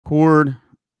record,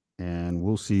 and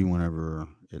we'll see whenever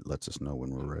it lets us know when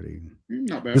we're ready.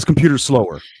 Not bad. This computer's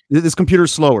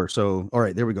slower. So, all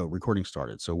right, there we go. Recording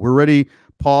started. So we're ready.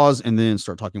 Pause and then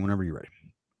start talking whenever you're ready.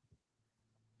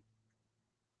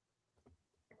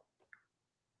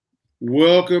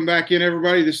 Welcome back in,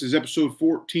 everybody. This is episode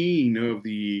 14 of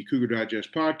the Cougar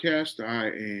Digest podcast. I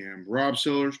am Rob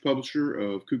Sellers, publisher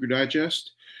of Cougar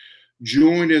Digest,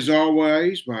 joined as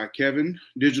always by Kevin,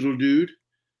 Digital Dude,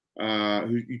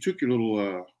 who you took your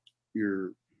little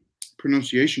your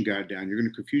pronunciation guide down. You're going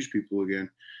to confuse people again.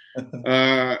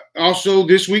 Also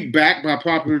this week, back by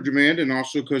popular demand, and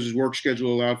also because his work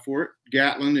schedule allowed for it,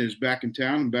 Gatlin is back in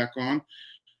town and back on.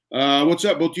 What's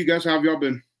up, both of you guys? How have y'all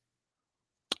been?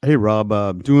 Hey,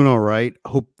 Rob, doing all right.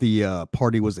 Hope the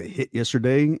party was a hit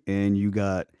yesterday, and you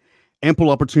got ample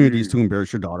opportunities to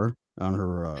embarrass your daughter on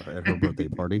her at her birthday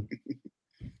party.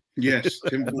 Yes,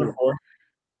 Tim Ford.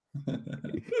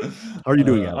 How are you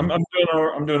doing? I'm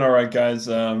doing all right, guys.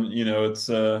 You know, it's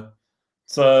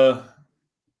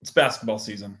basketball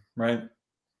season, right?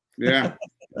 Yeah,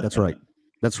 that's right.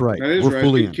 That's right. That is We're right.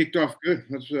 fully It kicked off good.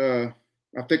 That's I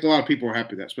think a lot of people are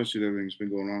happy with that, especially with everything that's been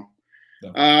going on.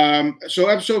 Yeah. So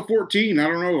episode 14, I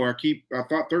don't know. I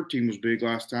thought 13 was big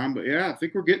last time, but yeah, I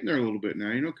think we're getting there a little bit now.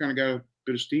 You know, kind of got a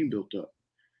bit of steam built up.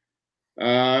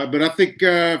 But I think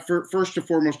first and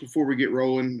foremost, before we get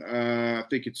rolling, I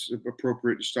think it's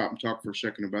appropriate to stop and talk for a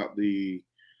second about the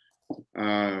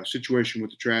situation with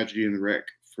the tragedy and the wreck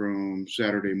from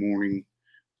Saturday morning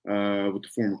with the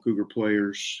former Cougar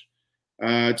players.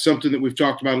 It's something that we've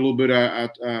talked about a little bit.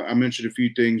 I mentioned a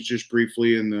few things just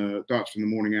briefly in the thoughts from the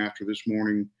morning after this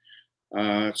morning.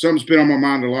 Something's been on my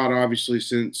mind a lot, obviously,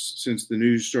 since the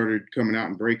news started coming out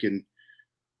and breaking.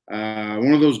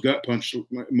 One of those gut punch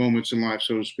moments in life,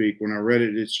 so to speak. When I read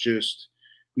it, it's just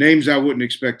names I wouldn't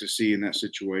expect to see in that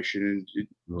situation, and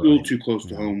it's a little too close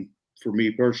to home for me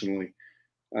personally.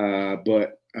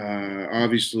 But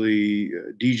obviously,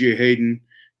 DJ Hayden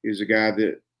is a guy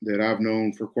that I've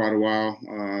known for quite a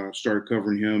while. Started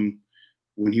covering him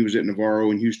when he was at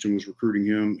Navarro, and Houston was recruiting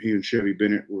him. He and Chevy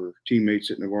Bennett were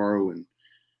teammates at Navarro, and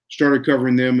started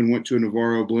covering them and went to a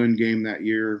Navarro blend game that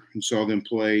year and saw them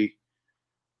play.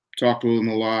 Talked with them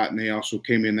a lot, and they also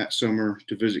came in that summer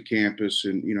to visit campus.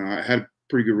 And, you know, I had a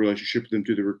pretty good relationship with them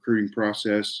through the recruiting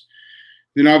process.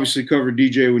 Then obviously covered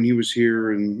DJ when he was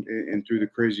here and through the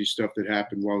crazy stuff that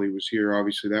happened while he was here.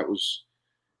 Obviously that was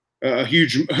a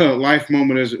huge life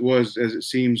moment as it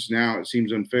seems now. It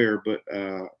seems unfair, but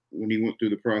when he went through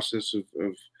the process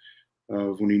of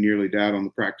when he nearly died on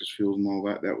the practice field and all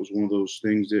that, that was one of those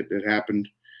things that happened.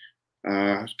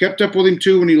 Kept up with him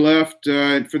too when he left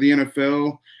for the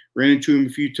NFL. Ran into him a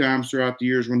few times throughout the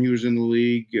years when he was in the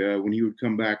league. When he would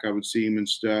come back, I would see him and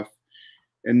stuff.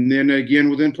 And then again,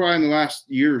 within probably in the last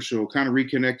year or so, kind of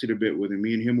reconnected a bit with him.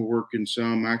 Me and him were working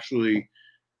some actually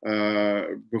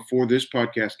before this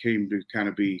podcast came to kind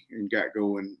of be and got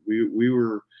going. We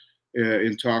were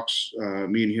in talks,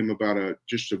 me and him, about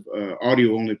just a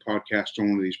audio only podcast on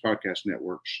one of these podcast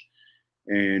networks.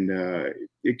 And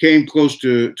it came close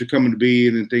to coming to be,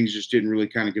 and then things just didn't really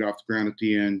kind of get off the ground at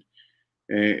the end.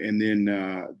 And then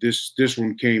this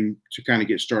one came to kind of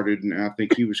get started, and I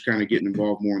think he was kind of getting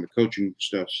involved more in the coaching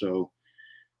stuff. So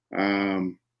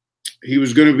he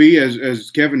was going to be,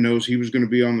 as Kevin knows, he was going to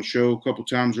be on the show a couple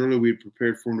times earlier. We had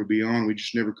prepared for him to be on. We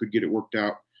just never could get it worked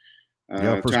out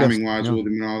timing-wise with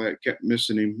him and all that. Kept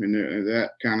missing him, and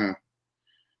that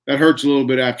hurts a little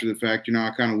bit after the fact. You know,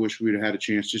 I kind of wish we'd have had a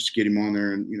chance just to get him on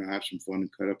there and, you know, have some fun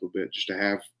and cut up a bit just to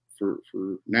have for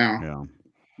now. Yeah.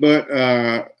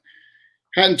 But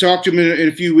hadn't talked to him in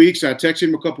a few weeks. I texted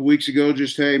him a couple weeks ago,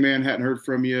 just, hey, man, hadn't heard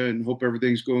from you and hope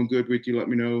everything's going good with you. Let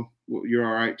me know you're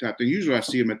all right type thing. Usually I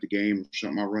see him at the game or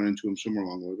something. I'll run into him somewhere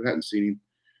along the way, but I hadn't seen him.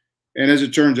 And as it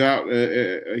turns out,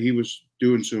 he was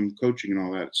doing some coaching and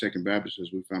all that at Second Baptist,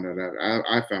 as we found out.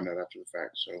 I found out after the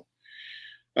fact.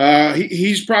 So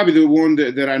he's probably the one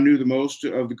that I knew the most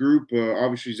of the group.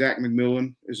 Obviously, Zach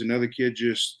McMillan is another kid.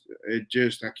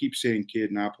 I keep saying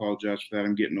kid, and I apologize for that.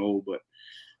 I'm getting old, but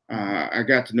I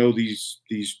got to know these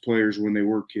players when they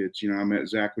were kids. You know, I met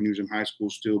Zach when he was in high school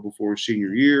still before his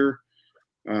senior year.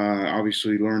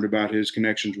 Obviously learned about his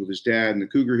connections with his dad and the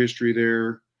Cougar history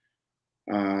there.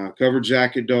 Covered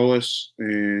Zach at Dulles,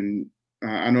 and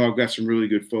I know I've got some really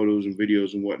good photos and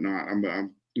videos and whatnot. I'm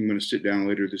going to sit down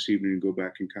later this evening and go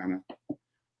back and kind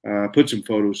of put some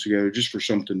photos together just for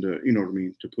something to, you know what I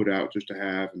mean, to put out, just to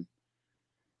have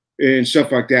and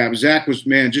stuff like that. But Zach was,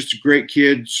 man, just a great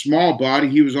kid, small body.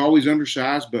 He was always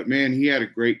undersized, but man, he had a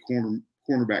great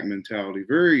cornerback mentality.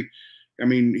 Very, I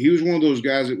mean, he was one of those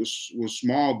guys that was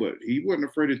small, but he wasn't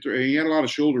afraid to throw. He had a lot of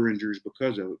shoulder injuries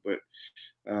because of it, but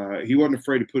he wasn't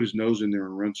afraid to put his nose in there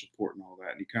and run support and all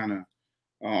that. And he kind of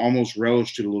almost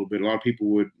relished it a little bit. A lot of people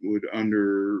would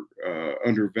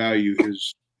undervalue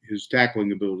his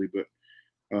tackling ability, but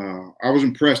I was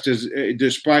impressed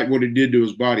despite what it did to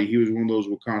his body, he was one of those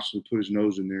who would constantly put his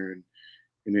nose in there. And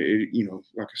it, you know,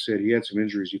 like I said, he had some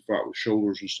injuries he fought with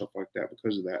shoulders and stuff like that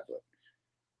because of that. But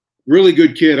really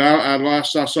good kid. I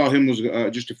saw him was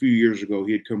just a few years ago.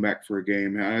 He had come back for a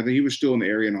game. I think he was still in the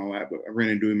area and all that, but I ran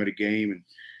into him at a game, and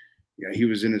yeah, he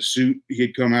was in a suit. He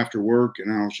had come after work,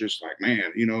 and I was just like,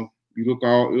 man, you know, you look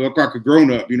like a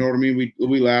grown up. You know what I mean?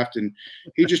 We laughed, and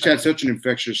he just had such an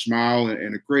infectious smile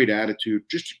and a great attitude.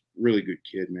 Just a really good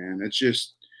kid, man. It's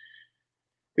just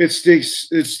it stinks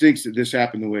that this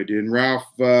happened the way it did. And Ralph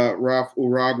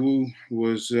Uragwu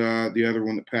was the other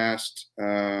one that passed.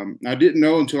 I didn't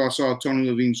know until I saw Tony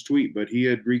Levine's tweet, but he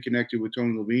had reconnected with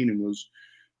Tony Levine and was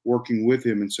working with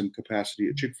him in some capacity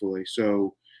at Chick-fil-A.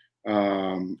 So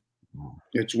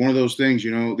it's one of those things,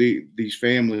 you know, these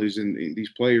families and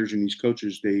these players and these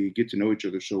coaches, they get to know each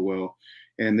other so well,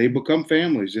 and they become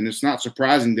families. And it's not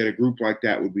surprising that a group like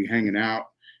that would be hanging out.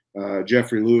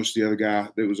 Jeffrey Lewis, the other guy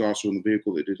that was also in the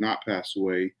vehicle that did not pass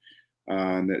away,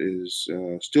 and that is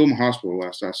still in the hospital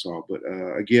last I saw. But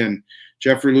again,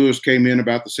 Jeffrey Lewis came in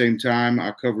about the same time.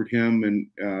 I covered him and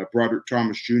Broderick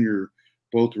Thomas Jr.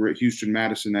 Both were at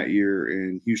Houston-Madison that year,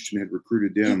 and Houston had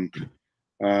recruited them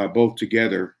both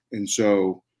together. And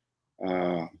so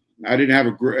I didn't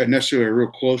have necessarily a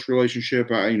real close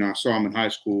relationship. I saw him in high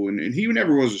school, and he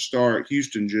never was a star at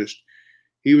Houston.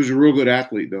 He was a real good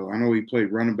athlete, though. I know he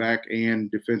played running back and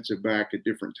defensive back at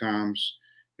different times.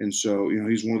 And so, you know,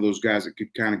 he's one of those guys that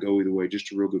could kind of go either way,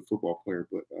 just a real good football player.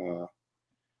 But,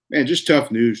 man, just tough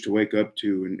news to wake up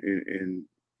to. And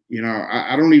you know,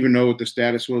 I don't even know what the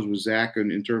status was with Zach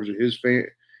in terms of his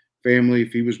family,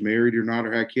 if he was married or not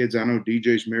or had kids. I know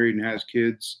DJ's married and has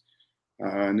kids,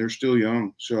 and they're still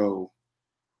young. So,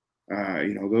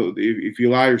 you know, if you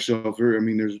allow yourself, I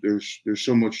mean, there's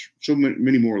so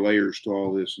many more layers to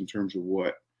all this in terms of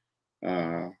what,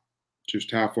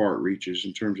 just how far it reaches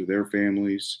in terms of their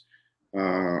families.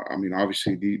 I mean,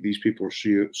 obviously these people are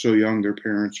so young, their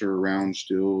parents are around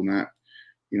still, and that,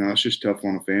 you know, it's just tough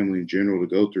on a family in general to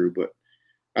go through. But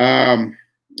I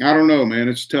don't know, man,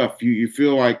 it's tough. You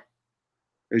feel like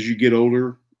as you get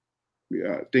older,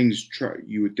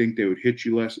 you would think they would hit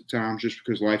you less at times just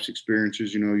because life's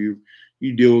experiences, you know, you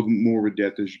deal more with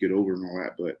death as you get older and all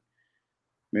that. But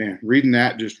man, reading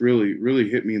that just really, really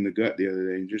hit me in the gut the other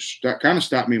day and just kind of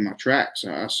stopped me in my tracks.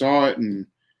 I saw it and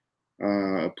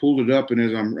pulled it up, and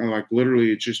as I'm like,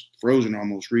 literally, it's just frozen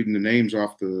almost reading the names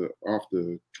off the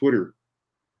Twitter.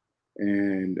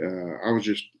 And I was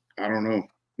just, I don't know,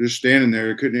 just standing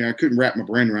there. I couldn't wrap my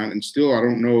brain around it. And still, I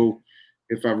don't know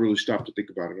if I really stopped to think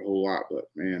about it a whole lot, but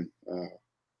man,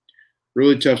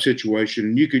 really tough situation.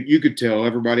 And you could tell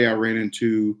everybody I ran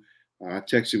into. I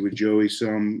texted with Joey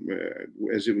some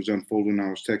as it was unfolding. I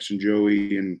was texting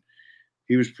Joey, and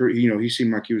he was pretty. You know, he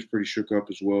seemed like he was pretty shook up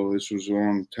as well. This was a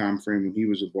long time frame when he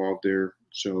was involved there,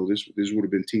 so this would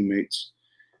have been teammates.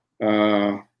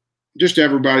 Just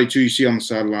everybody too. You see on the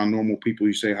sideline, normal people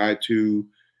you say hi to.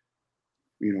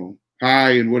 You know,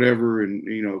 high and whatever, and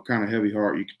you know, kind of heavy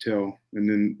heart, you could tell. And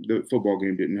then the football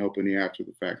game didn't help any after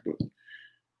the fact, but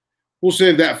we'll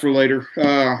save that for later.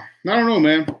 I don't know,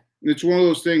 man. It's one of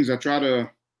those things. I try to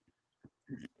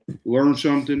learn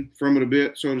something from it a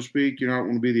bit, so to speak. You know, I don't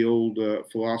want to be the old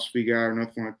philosophy guy or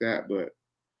nothing like that, but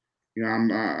you know,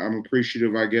 I'm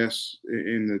appreciative, I guess,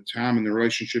 in the time and the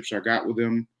relationships I got with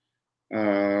them.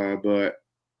 But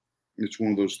it's one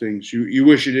of those things. You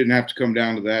wish it didn't have to come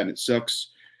down to that, and it sucks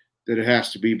that it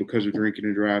has to be because of drinking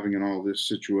and driving and all this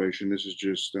situation. This is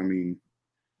just, I mean,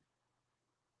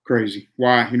 crazy.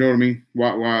 Why? You know what I mean?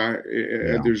 Why?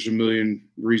 Yeah. There's a million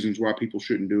reasons why people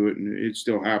shouldn't do it, and it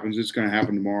still happens. It's going to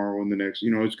happen tomorrow and the next.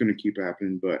 You know, it's going to keep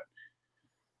happening. But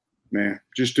man,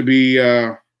 just to be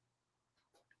that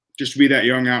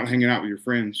young out hanging out with your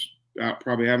friends, out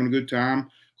probably having a good time.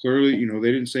 Clearly, you know,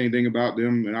 they didn't say anything about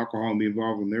them and alcohol being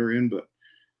involved when they're in, but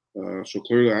so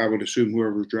clearly I would assume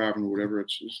whoever's driving or whatever,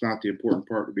 it's not the important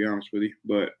part, to be honest with you.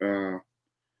 But to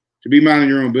be minding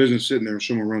your own business, sitting there and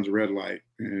someone runs a red light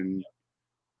and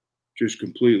just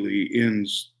completely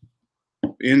ends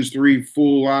 3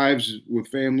 full lives with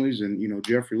families. And, you know,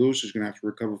 Jeffrey Lewis is going to have to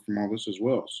recover from all this as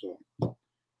well. So,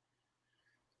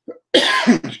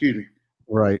 excuse me.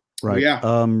 Right. But yeah.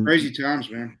 Crazy times,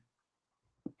 man.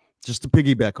 Just to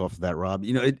piggyback off of that, Rob,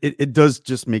 you know, it does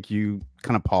just make you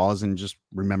kind of pause and just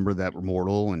remember that we're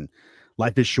mortal. And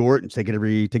life is short, and take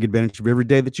advantage of every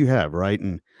day that you have, right?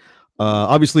 And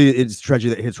obviously, it's a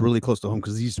tragedy that hits really close to home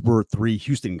because these were three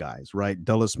Houston guys, right?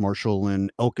 Dulles, Marshall,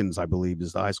 and Elkins, I believe,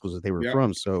 is the high schools that they were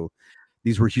from. So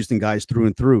these were Houston guys through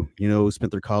and through. You know,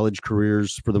 spent their college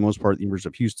careers for the most part at the University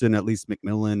of Houston. At least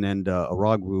McMillan and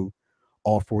Aragwu,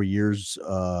 all 4 years. You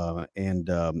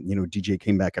know, DJ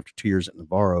came back after 2 years at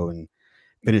Navarro and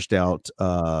finished out.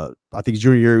 I think his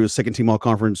junior year he was second team all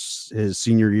conference. His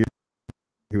senior year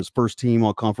he was first team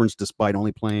all conference, despite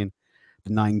only playing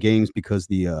the 9 games because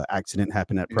the accident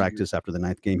happened at practice after the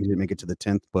 9th game. He didn't make it to the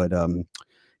 10th, but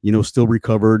you know, still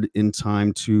recovered in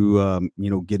time to you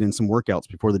know, get in some workouts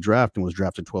before the draft and was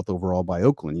drafted 12th overall by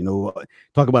Oakland. You know,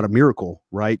 talk about a miracle,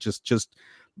 right? Just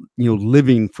you know,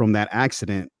 living from that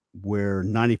accident where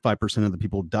 95% of the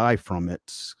people die from it.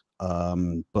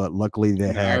 But luckily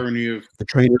they had irony of the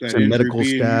trainers and medical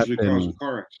staff and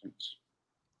car accidents.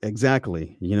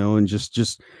 Exactly, you know, and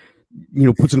just you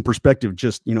know, puts in perspective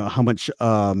just, you know, how much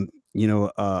you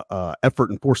know, effort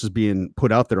and force is being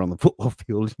put out there on the football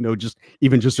field, you know, just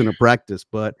in a practice.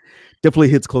 But definitely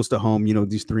hits close to home, you know,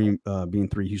 these three being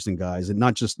three Houston guys, and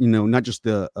not just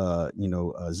the you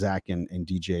know, Zach and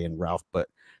DJ and Ralph, but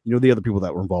you know, the other people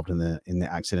that were involved in the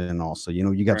accident. And also, you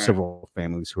know, you got several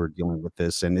families who are dealing with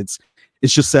this, and it's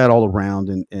just sad all around.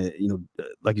 And you know,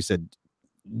 like you said,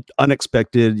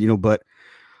 unexpected, you know, but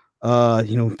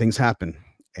you know, things happen,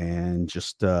 and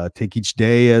just take each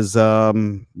day as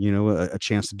you know, a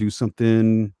chance to do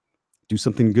something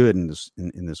good in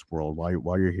this world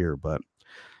while you're here. But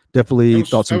definitely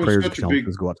thoughts and prayers and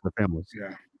condolences go out to the families.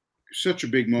 Yeah, such a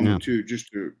big moment too.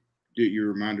 Just that you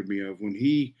reminded me of when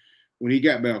he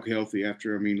got back healthy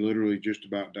after, I mean, literally just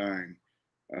about dying,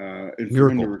 and for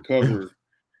him to recover.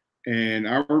 And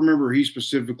I remember he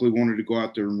specifically wanted to go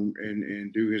out there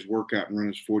and do his workout and run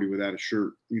his 40 without a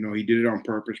shirt. You know, he did it on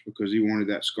purpose because he wanted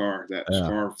that scar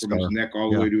from his neck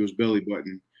all the way to his belly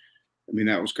button. I mean,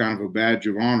 that was kind of a badge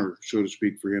of honor, so to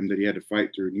speak, for him that he had to fight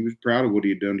through. And he was proud of what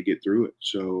he had done to get through it.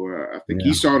 So I think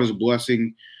he saw it as a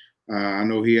blessing. I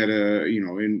know he had you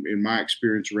know, in my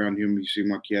experience around him, he seemed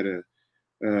like he had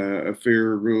a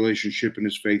fair relationship in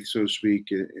his faith, so to speak.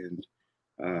 And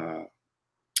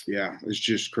yeah, it's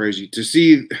just crazy to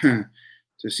see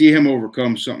him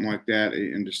overcome something like that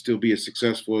and to still be as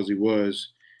successful as he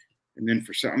was. And then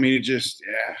for some, I mean, it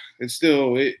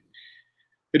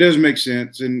doesn't make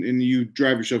sense, and you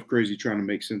drive yourself crazy trying to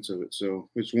make sense of it. So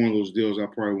it's one of those deals I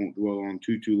probably won't dwell on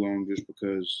too long, just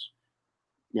because,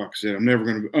 like I said, I'm never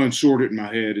going to unsort it in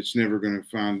my head. It's never going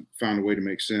to find a way to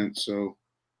make sense. So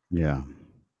yeah,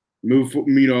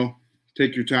 you know,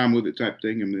 take your time with it type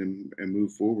thing, and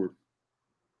move forward.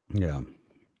 Yeah.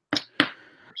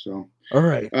 So, all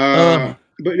right.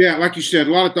 But yeah, like you said, a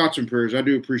lot of thoughts and prayers. I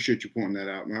do appreciate you pointing that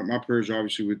out. My prayers are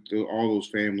obviously with all those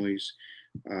families,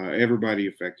 everybody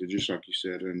affected, just like you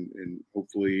said, and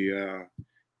hopefully,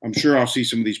 I'm sure I'll see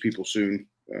some of these people soon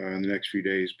in the next few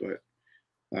days. But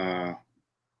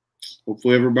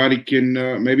hopefully, everybody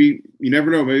can. Maybe you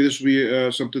never know. Maybe this will be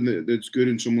something that's good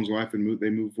in someone's life, and they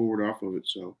move forward off of it.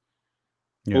 So.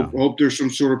 Yeah. Hope there's some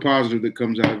sort of positive that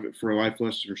comes out of it for a life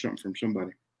lesson or something from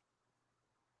somebody.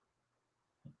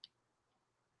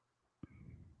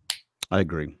 I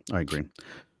agree.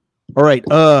 All right.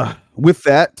 With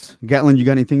that, Gatlin, you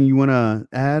got anything you want to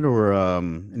add or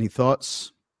any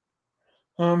thoughts?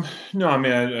 No, I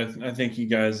mean, I think you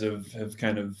guys have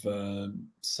kind of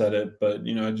said it, but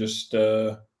you know, just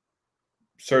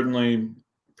certainly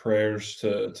prayers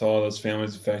to all those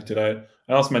families affected.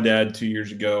 I lost my dad 2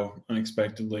 years ago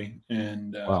unexpectedly,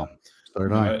 and wow.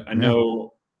 I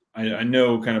know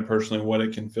kind of personally what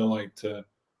it can feel like to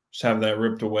just have that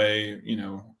ripped away, you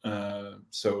know.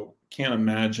 So can't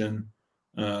imagine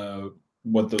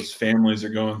what those families are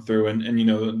going through, and you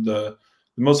know, the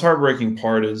most heartbreaking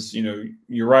part is, you know,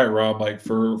 you're right, Rob. Like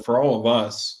for all of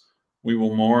us, we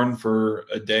will mourn for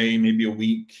a day, maybe a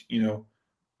week, you know,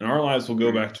 and our lives will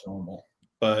go back to normal.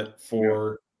 But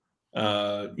for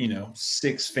you know,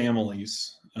 6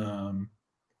 families,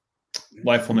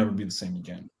 life will never be the same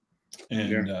again.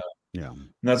 And and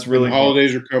that's really and the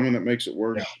holidays are coming. That makes it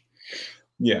worse.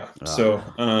 Yeah. So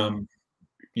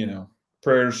you know,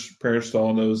 prayers to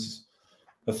all those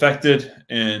affected,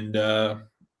 and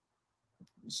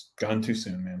it's gone too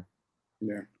soon, man.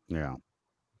 Yeah.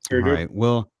 All right.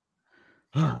 Well,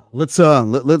 let's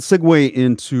segue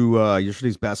into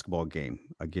yesterday's basketball game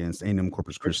against A&M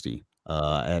Corpus Christi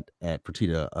at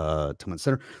Fertitta Tillman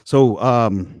Center. So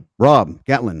Rob,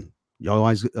 Gatlin, y'all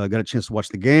guys got a chance to watch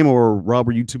the game, or Rob,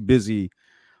 were you too busy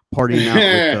partying out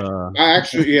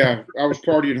with I was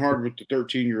partying hard with the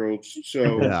 13-year-olds.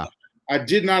 So I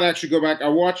did not actually go back. I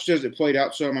watched as it played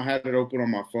out some. I had it open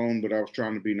on my phone, but I was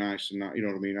trying to be nice and not, you know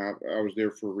what I mean? I was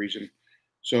there for a reason.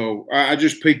 So I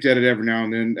just peeked at it every now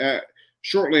and then.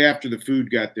 Shortly after the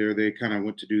food got there, they kind of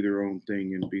went to do their own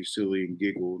thing and be silly and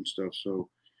giggle and stuff. So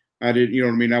I did, you know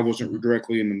what I mean? I wasn't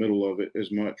directly in the middle of it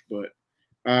as much, but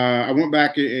I went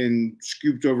back and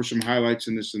scooped over some highlights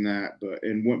and this and that,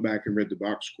 and went back and read the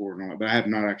box score and all that. But I have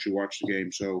not actually watched the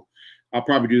game, so I'll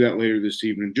probably do that later this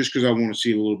evening, just because I want to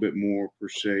see a little bit more per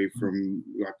se from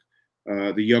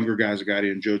like the younger guys that got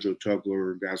in, JoJo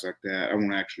Tugler, guys like that. I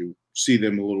want to actually see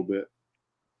them a little bit.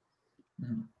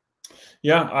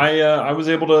 Yeah, I was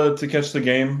able to catch the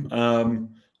game.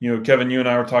 You know, Kevin, you and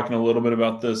I were talking a little bit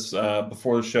about this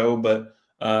before the show, but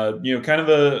you know, kind of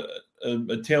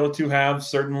a tale of two halves,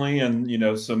 certainly, and you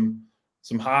know, some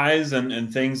highs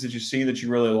and things that you see that you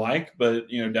really like,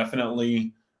 but you know,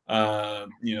 definitely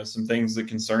you know, some things that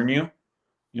concern you.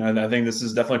 You know, and I think this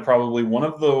is definitely probably one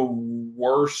of the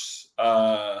worst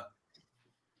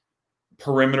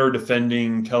perimeter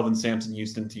defending Kelvin Sampson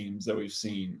Houston teams that we've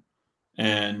seen.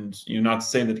 And you know, not to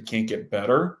say that it can't get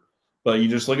better, but you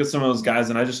just look at some of those guys,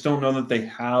 and I just don't know that they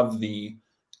have the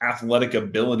athletic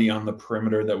ability on the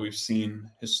perimeter that we've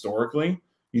seen historically.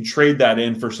 You trade that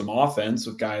in for some offense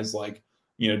with guys like,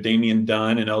 you know, Damian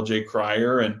Dunn and LJ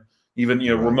Cryer, and even,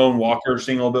 you know, Ramon Walker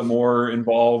seeing a little bit more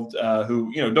involved,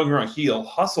 who, you know, don't get me wrong, he'll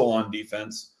hustle on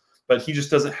defense, but he just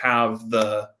doesn't have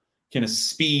the kind of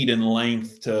speed and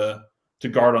length to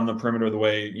guard on the perimeter the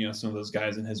way, you know, some of those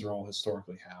guys in his role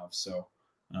historically have. So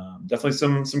definitely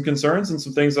some concerns and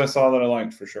some things I saw that I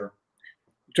liked for sure.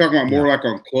 You're talking about more like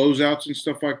on closeouts and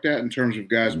stuff like that in terms of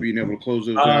guys being able to close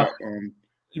those out.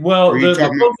 Well, the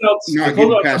closeouts, not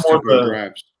getting past the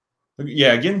drives.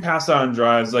 Yeah, getting passed out on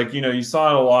drives. Like, you know, you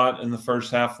saw it a lot in the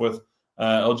first half with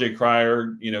LJ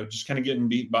Cryer, you know, just kind of getting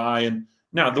beat by. And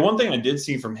now the one thing I did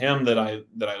see from him that I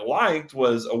liked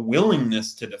was a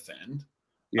willingness to defend.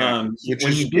 Yeah,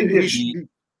 when he did get beat,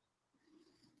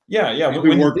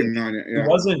 when working on it. Yeah. He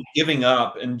wasn't giving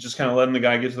up and just kind of letting the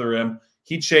guy get to the rim.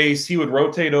 He chased. He would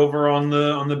rotate over on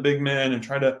the big men and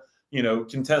try to, you know,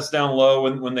 contest down low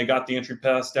when they got the entry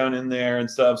pass down in there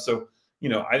and stuff. So, you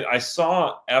know, I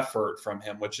saw effort from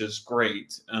him, which is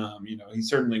great. You know, he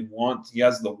certainly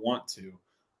has the want to.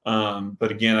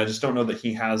 But again, I just don't know that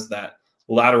he has that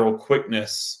lateral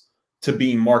quickness to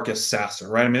be Marcus Sasser,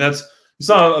 right? I mean, you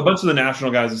saw a bunch of the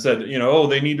national guys that said, you know, oh,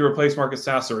 they need to replace Marcus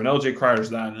Sasser, and LJ Cryer's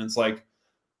that. And it's like,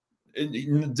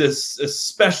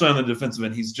 especially on the defensive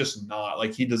end, he's just not.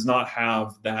 Like, he does not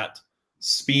have that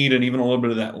speed and even a little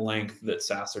bit of that length that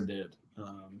Sasser did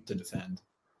to defend.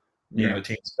 You know,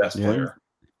 team's best player.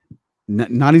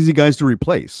 Not easy guys to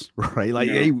replace, right? Like,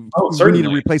 hey, we need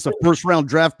to replace a first-round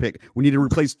draft pick. We need to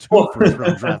replace two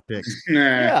first-round draft picks.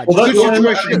 Yeah, well, that's the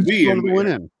situation to be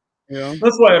in. Yeah.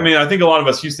 That's why, I mean, I think a lot of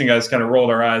us Houston guys kind of rolled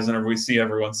our eyes whenever we see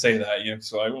everyone say that. You know,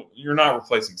 so you're not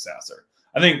replacing Sasser.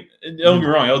 I think, don't get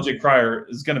me wrong, LJ Cryer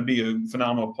is going to be a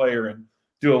phenomenal player and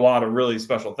do a lot of really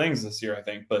special things this year, I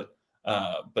think. But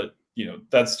you know,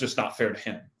 that's just not fair to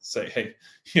him. Say, hey,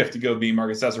 you have to go be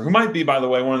Marcus Sasser, who might be, by the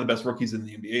way, one of the best rookies in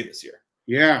the NBA this year.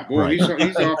 Yeah, boy,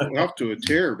 he's off to a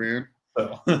tear, man.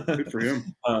 So good for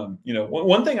him. You know,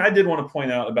 one thing I did want to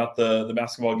point out about the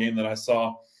basketball game that I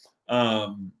saw,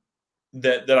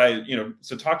 that I, you know,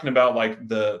 so talking about like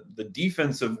the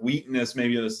defensive weakness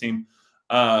maybe of this team,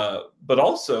 but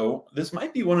also this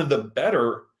might be one of the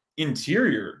better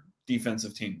interior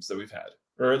defensive teams that we've had,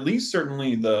 or at least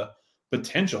certainly the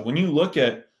potential. When you look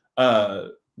at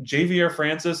Javier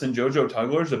Francis and JoJo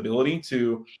Tugler's ability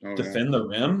to defend the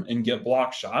rim and get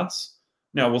block shots.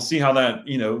 Now we'll see how that,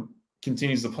 you know,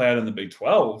 continues to play out in the Big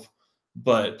 12,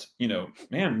 but you know,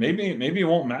 man, maybe it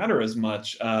won't matter as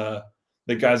much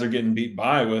that guys are getting beat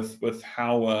by with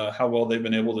how well they've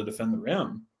been able to defend the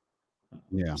rim.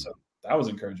 Yeah. So that was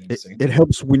encouraging to see. It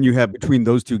helps when you have between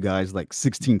those two guys like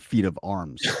 16 feet of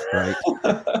arms, right?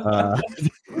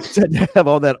 To have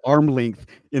all that arm length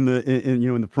in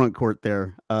the front court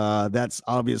there. That's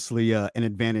obviously an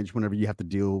advantage whenever you have to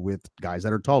deal with guys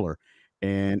that are taller.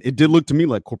 And it did look to me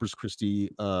like Corpus Christi,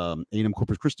 A&M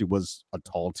Corpus Christi was a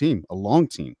tall team, a long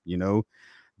team. You know,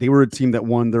 they were a team that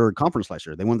won their conference last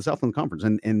year. They won the Southland Conference,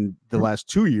 and the last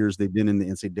 2 years they've been in the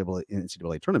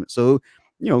NCAA tournament. So,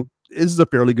 you know, this is a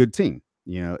fairly good team.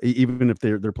 You know, even if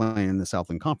they're playing in the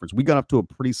Southland Conference, we got off to a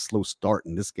pretty slow start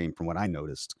in this game, from what I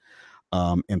noticed.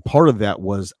 And part of that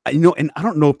was, you know, and I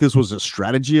don't know if this was a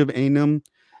strategy of A&M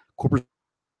Corpus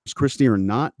Christi or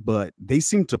not, but they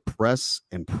seemed to press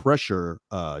and pressure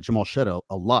Jamal Shead a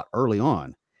lot early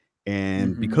on.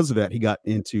 And because of that, he got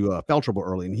into foul trouble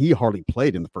early, and he hardly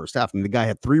played in the first half. I mean, the guy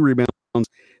had 3 rebounds,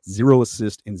 0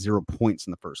 assists and 0 points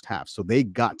in the first half. So they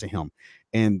got to him.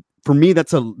 And for me,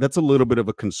 that's a little bit of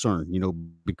a concern,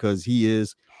 because he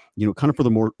is, kind of for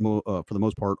the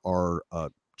most part, our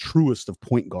truest of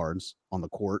point guards on the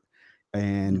court.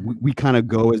 And we kind of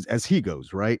go as he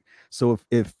goes, right? So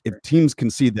if teams can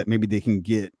see that maybe they can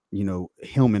get,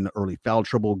 him in the early foul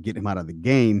trouble, get him out of the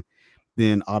game,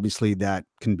 then obviously that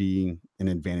can be an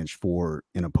advantage for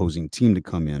an opposing team to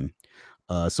come in.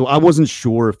 So I wasn't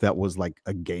sure if that was like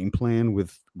a game plan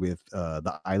with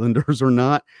the Islanders or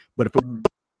not, but if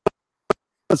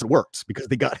it worked because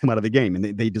they got him out of the game and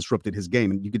they disrupted his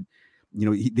game, and you could,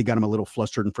 they got him a little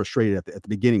flustered and frustrated at the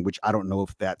beginning, which I don't know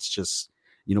if that's just,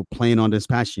 playing on this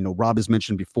passion. Rob has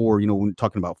mentioned before, when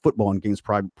talking about football and games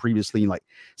previously, like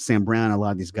Sam Brown, a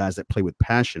lot of these guys that play with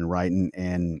passion, right?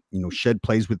 And Shed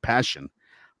plays with passion.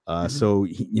 So, I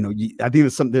think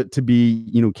it's something to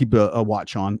be, keep a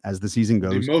watch on as the season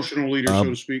goes. The emotional leader, so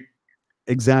to speak.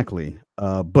 Exactly.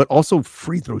 But also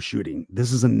free throw shooting.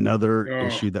 This is another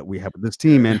issue that we have with this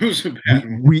team. And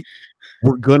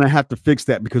we're going to have to fix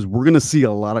that because we're going to see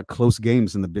a lot of close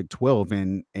games in the Big 12.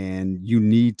 And you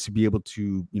need to be able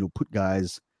to, put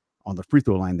guys on the free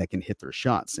throw line that can hit their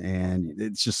shots. And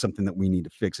it's just something that we need to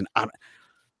fix. And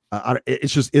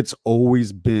it's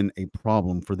always been a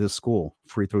problem for this school.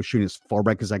 Free throw shooting as far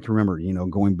back as I can remember,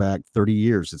 going back 30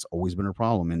 years, it's always been a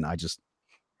problem. And I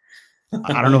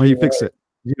don't know how you fix it.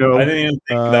 I didn't even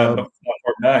think of that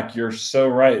before back. You're so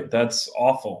right. That's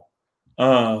awful.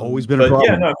 Always been a problem.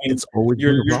 Yeah, no, it's always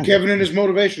been a problem. Kevin and his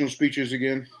motivational speeches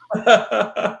again.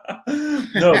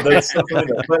 No, that's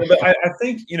definitely but I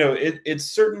think it's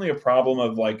certainly a problem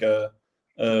of like a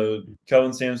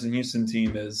Kelvin Sampson Houston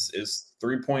team is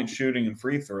 3-point shooting and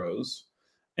free throws,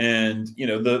 and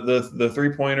the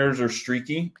 3-pointers are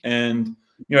streaky, and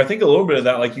I think a little bit of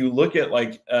that, like you look at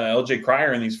like LJ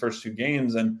Cryer in these first 2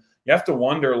 games, and you have to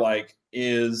wonder, like,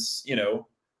 is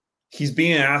he's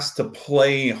being asked to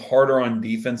play harder on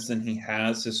defense than he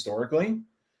has historically.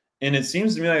 And it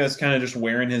seems to me like that's kind of just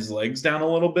wearing his legs down a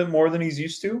little bit more than he's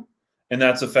used to. And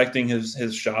that's affecting his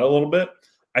shot a little bit.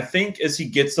 I think as he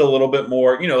gets a little bit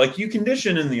more, like you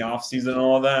condition in the offseason and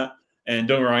all of that. And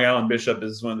don't get me wrong, Alan Bishop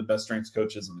is one of the best strength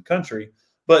coaches in the country.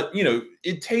 But,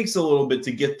 it takes a little bit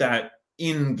to get that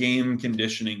in-game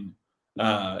conditioning,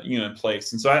 in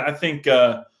place. And so I think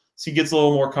as he gets a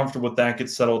little more comfortable with that,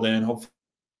 gets settled in,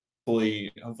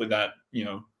 hopefully that,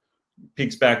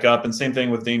 peaks back up. And same thing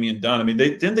with Damian Dunn. I mean,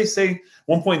 didn't they say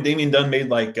one point Damian Dunn made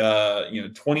like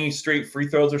 20 straight free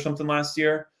throws or something last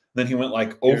year? Then he went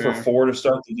like 0 for 4 to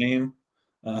start the game.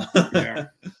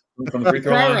 From the free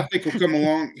throw line. I think will come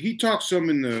along. He talked some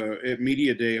at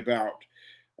media day about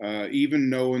even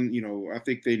knowing, I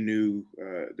think they knew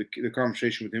the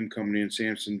conversation with him coming in.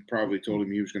 Sampson probably told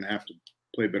him he was going to have to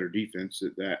play better defense.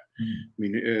 I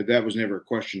mean, that was never a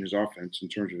question, his offense in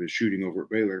terms of his shooting over at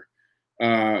Baylor.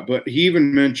 But he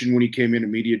even mentioned when he came in at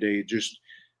media day, just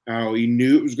how he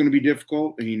knew it was going to be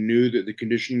difficult, and he knew that the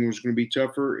conditioning was going to be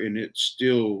tougher, and it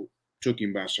still took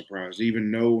him by surprise,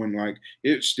 even knowing like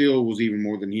it still was even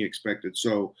more than he expected.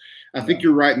 So I think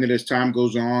you're right in that as time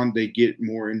goes on, they get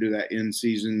more into that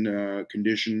in-season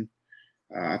condition.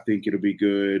 I think it'll be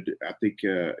good. I think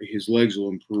his legs will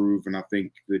improve, and I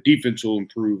think the defense will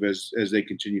improve as they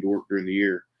continue to work during the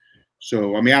year.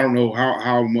 So, I mean, I don't know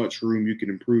how much room you can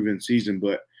improve in season,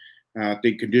 but I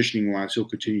think conditioning-wise, he'll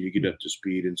continue to get up to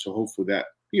speed. And so hopefully that,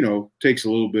 takes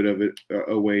a little bit of it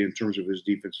away in terms of his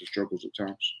defensive struggles at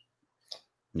times.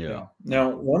 Yeah. Now,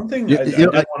 one thing I did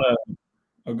want to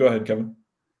 – oh, go ahead, Kevin.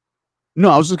 No,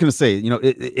 I was just going to say,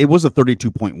 it was a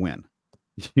 32-point win.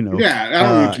 Yeah, I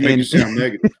don't want to make it sound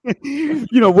negative.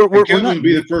 We're Kevin not would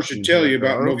be the first to tell you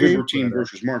about November team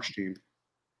versus March team.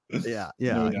 Yeah.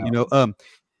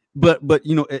 But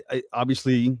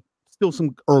obviously still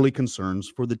some early concerns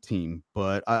for the team,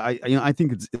 but I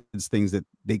think it's things that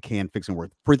they can fix and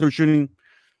work. Free throw shooting,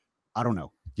 I don't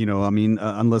know.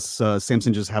 Unless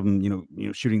Sampson just have him,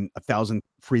 shooting 1,000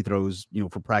 free throws,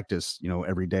 for practice,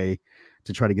 every day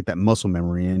to try to get that muscle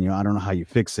memory in. I don't know how you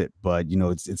fix it, but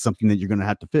it's something that you're going to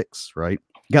have to fix, right?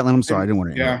 Gatlin, I'm sorry, I didn't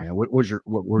want to interrupt, man. What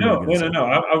were no.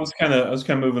 I was kind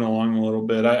of moving along a little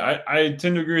bit. I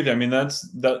tend to agree with you. I mean,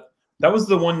 that was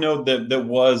the one note that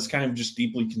was kind of just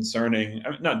deeply concerning.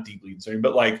 I mean, not deeply concerning,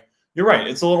 but like you're right.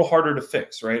 It's a little harder to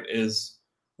fix, right?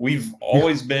 We've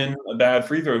always been a bad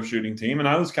free throw shooting team, and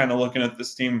I was kind of looking at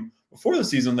this team before the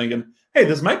season thinking, hey,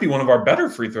 this might be one of our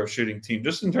better free throw shooting team,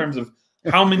 just in terms of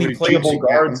how many playable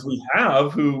guards we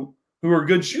have who are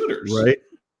good shooters, right?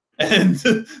 And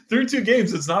through 2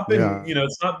 games, it's not been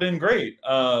it's not been great.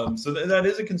 So that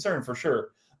is a concern for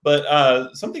sure.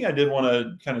 But something I did want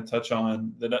to kind of touch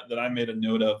on that I made a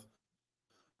note of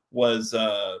was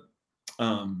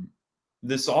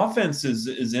this offense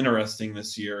is interesting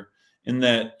this year in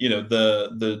that, you know,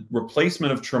 the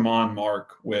replacement of Tremont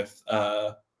Mark with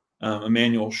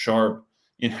Emmanuel Sharp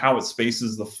in how it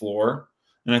spaces the floor.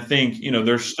 And I think, you know,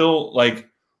 there's still like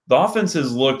the offense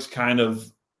has looked kind of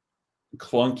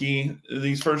clunky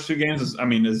these first two games. I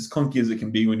mean, as clunky as it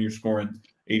can be when you're scoring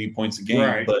 80 points a game.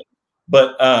 Right.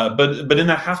 But in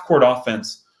that half court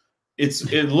offense,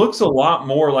 it looks a lot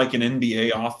more like an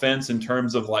NBA offense in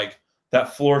terms of like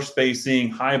that floor spacing,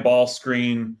 high ball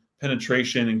screen,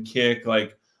 penetration and kick,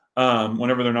 like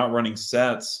whenever they're not running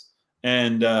sets.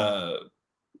 And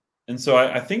so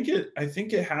I think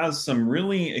it has some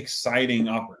really exciting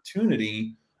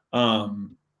opportunity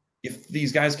if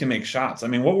these guys can make shots. I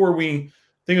mean, what were we?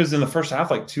 I think it was in the first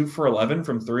half, like 2 for 11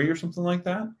 from 3 or something like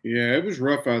that. Yeah, it was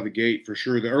rough out of the gate for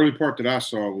sure. The early part that I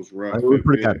saw was rough. It was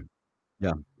pretty bad.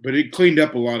 Yeah, but it cleaned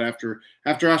up a lot after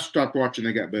I stopped watching.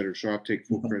 They got better, so I'll take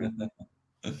full credit.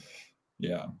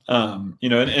 Yeah, you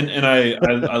know, and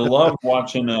I love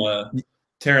watching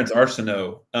Terrence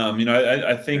Arsenault. You know,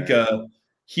 I think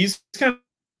he's kind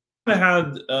of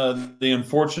had the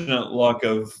unfortunate luck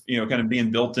of, you know, kind of being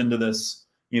built into this,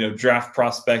 you know, draft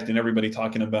prospect and everybody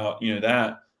talking about, you know,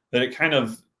 that it kind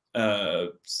of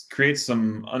creates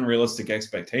some unrealistic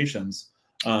expectations.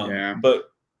 But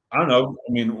I don't know.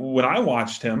 I mean, when I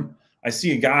watched him, I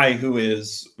see a guy who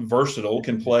is versatile,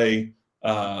 can play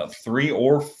 3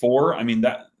 or 4. I mean,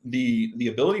 that the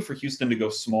ability for Houston to go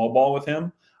small ball with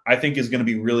him, I think, is going to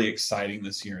be really exciting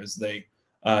this year as they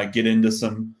get into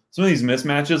some of these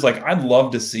mismatches. Like, I'd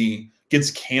love to see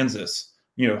against Kansas,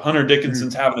 you know, Hunter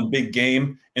Dickinson's having a big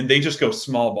game and they just go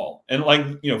small ball and, like,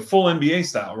 you know, full NBA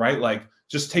style, right? Like,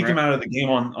 just take him out of the game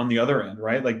on the other end,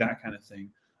 right? Like that kind of thing.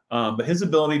 But his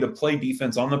ability to play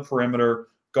defense on the perimeter,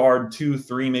 guard 2,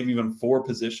 3, maybe even 4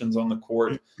 positions on the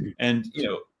court. And, you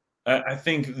know, I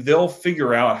think they'll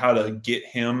figure out how to get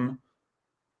him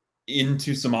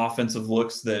into some offensive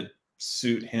looks that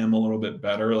suit him a little bit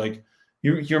better. Like, he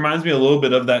reminds me a little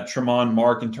bit of that Tremont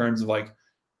Mark in terms of, like,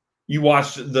 you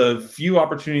watched the few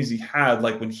opportunities he had,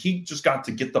 like when he just got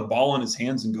to get the ball in his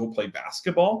hands and go play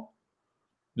basketball,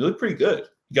 he looked pretty good.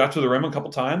 He got to the rim a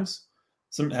couple times,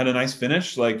 had a nice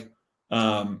finish, like,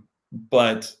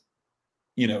 but,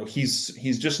 you know,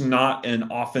 he's just not an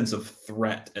offensive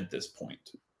threat at this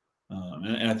point.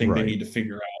 And I think they need to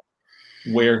figure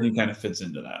out where he kind of fits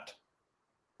into that.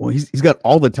 Well, he's got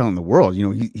all the talent in the world. You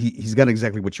know, he's got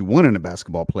exactly what you want in a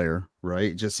basketball player,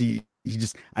 right?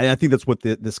 I think that's what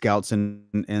the scouts and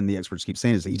the experts keep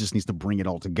saying, is that he just needs to bring it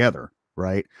all together,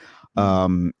 right?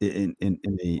 In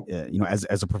the you know,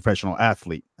 as a professional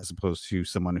athlete, as opposed to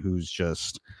someone who's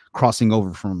just crossing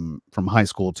over from high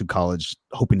school to college,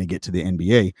 hoping to get to the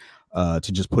NBA,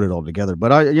 to just put it all together.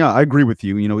 But I agree with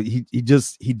you. You know, he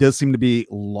does seem to be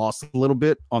lost a little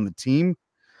bit on the team.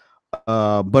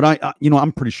 But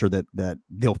I'm pretty sure that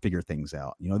they'll figure things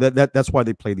out. You know, that's why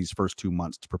they play these first 2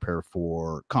 months to prepare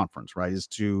for conference, right? Is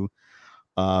to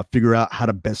figure out how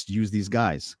to best use these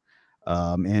guys.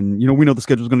 And, you know, we know the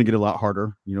schedule is going to get a lot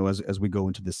harder, you know, as we go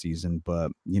into the season.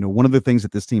 But, you know, one of the things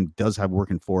that this team does have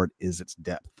working for it is its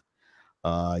depth.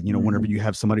 You know, whenever you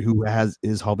have somebody who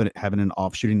is having an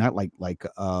off shooting night, like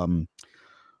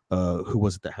who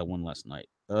was it that had one last night?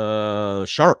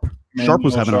 Sharp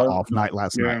was having an off night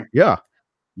last night. Yeah.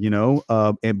 You know,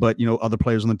 but you know, other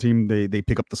players on the team, they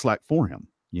pick up the slack for him.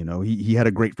 You know, he had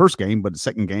a great first game, but the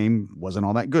second game wasn't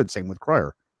all that good. Same with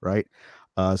Cryer, right?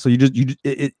 So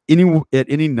at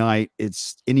any night,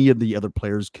 it's any of the other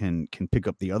players can pick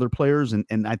up the other players,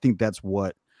 and I think that's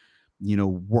what, you know,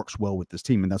 works well with this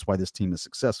team, and that's why this team is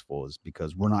successful, is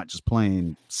because we're not just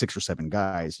playing 6 or 7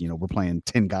 guys. You know, we're playing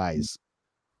 10 guys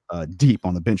deep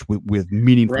on the bench with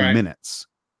meaningful minutes.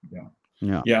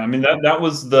 Yeah. I mean, that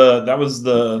was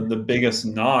the biggest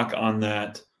knock on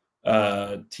that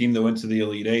team that went to the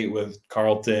Elite Eight with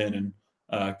Carlton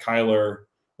and Kyler.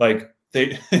 Like,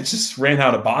 they just ran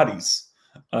out of bodies.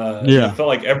 It felt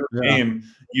like every game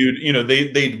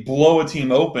they'd blow a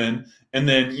team open, and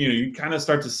then you kind of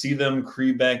start to see them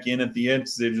creep back in at the end.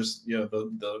 They just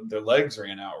their legs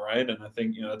ran out, right? And I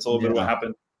think that's a little bit of what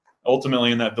happened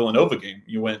ultimately in that Villanova game.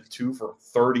 You went 2 for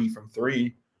 30 from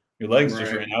 3. Your legs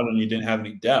just ran out, and you didn't have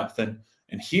any depth. And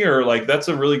here, like, that's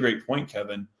a really great point,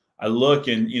 Kevin. I look,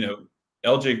 and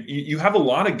LJ, you have a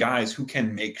lot of guys who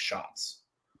can make shots,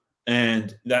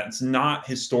 and that's not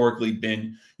historically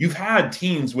been. You've had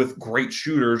teams with great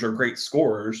shooters or great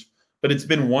scorers, but it's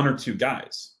been 1 or 2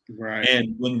 guys. Right.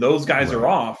 And when those guys are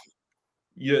off,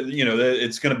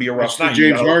 it's going to be a rough night. The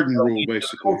James Harden rule,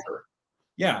 basically.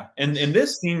 Yeah, and in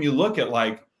this team, you look at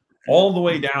like all the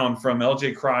way down from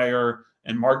L.J. Cryer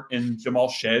and Mark and Jamal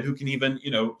Shed, who can even,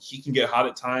 he can get hot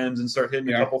at times and start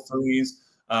hitting a couple threes.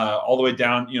 All the way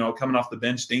down, coming off the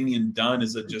bench, Damian Dunn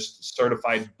is a just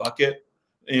certified bucket.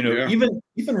 Even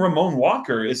Ramon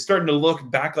Walker is starting to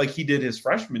look back like he did his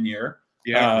freshman year.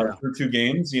 Through 2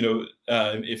 games.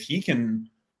 If he can,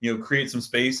 create some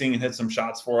spacing and hit some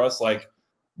shots for us, like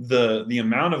the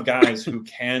amount of guys who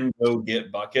can go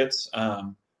get buckets,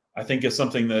 I think is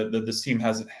something that this team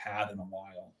hasn't had in a while.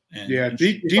 And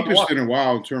deepest in a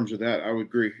while in terms of that. I would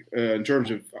agree in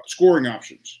terms of scoring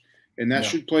options, and that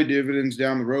should play dividends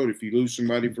down the road if you lose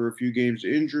somebody for a few games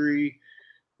to injury,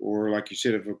 or like you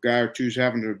said, if a guy or two's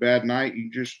having a bad night, you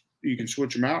can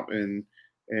switch them out, and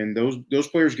those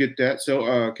players get that.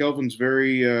 So Kelvin's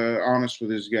very honest with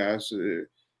his guys,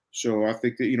 so I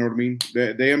think that you know what I mean.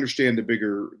 They understand the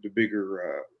bigger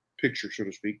picture, so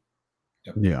to speak.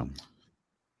 Yeah.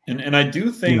 And I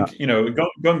do think,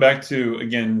 going back to,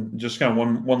 again, just kind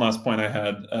of one last point I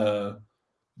had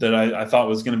that I thought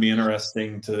was going to be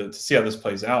interesting to see how this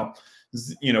plays out.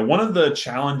 One of the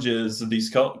challenges of these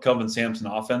Kelvin Sampson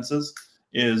offenses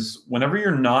is whenever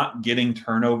you're not getting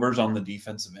turnovers on the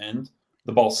defensive end,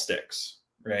 the ball sticks,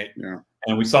 right? Yeah.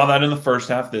 And we saw that in the first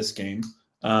half of this game.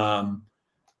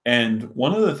 And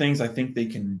one of the things I think they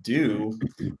can do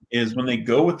is when they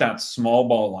go with that small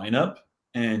ball lineup,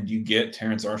 and you get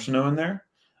Terrence Arsenault in there,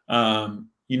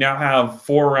 you now have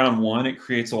 4 around 1. It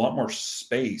creates a lot more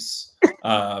space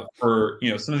for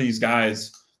some of these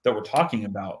guys that we're talking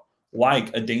about,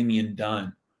 like a Damian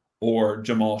Dunn or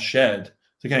Jamal Shed,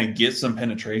 to kind of get some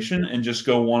penetration and just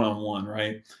go one-on-one,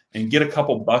 right? And get a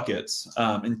couple buckets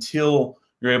until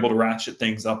you're able to ratchet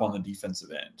things up on the defensive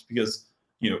end. Because,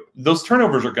 those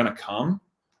turnovers are going to come.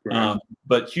 Right.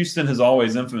 But Houston has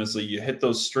always infamously, you hit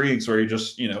those streaks where you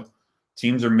just,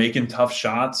 teams are making tough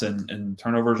shots and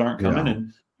turnovers aren't coming. Yeah.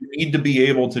 And you need to be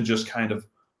able to just kind of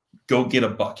go get a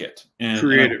bucket. And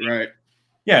create it, right?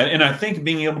 Yeah, and I think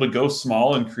being able to go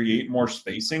small and create more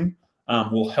spacing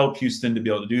will help Houston to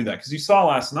be able to do that. Because you saw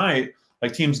last night,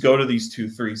 like teams go to these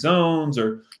 2-3 zones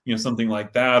or something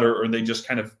like that, or they just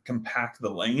kind of compact the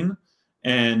lane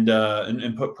and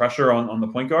put pressure on the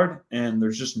point guard, and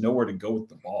there's just nowhere to go with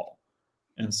the ball.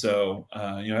 And so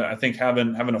I think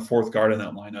having a 4th guard in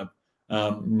that lineup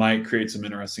might create some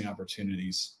interesting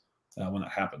opportunities when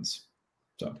that happens.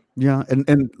 So yeah,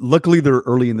 and luckily they're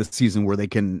early in the season where they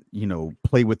can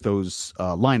play with those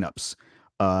lineups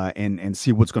and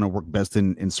see what's going to work best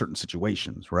in certain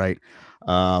situations, right?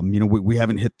 We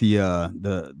haven't hit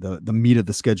the meat of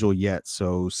the schedule yet,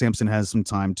 so Sampson has some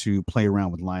time to play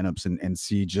around with lineups and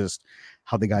see just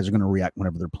how the guys are going to react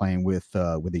whenever they're playing with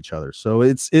each other. So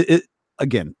it's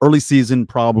again, early season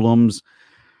problems.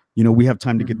 We have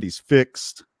time to get these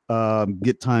fixed,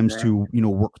 get times to,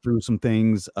 work through some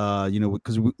things,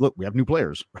 because we have new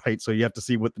players, right? So you have to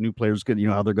see what the new players could,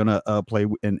 how they're going to play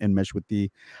and mesh with the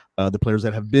players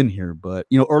that have been here. But,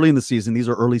 early in the season, these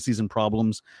are early season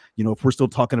problems. If we're still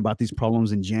talking about these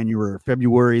problems in January or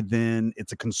February, then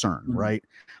it's a concern, right?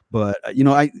 But,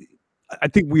 I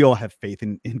think we all have faith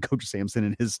in Coach Sampson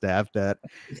and his staff that,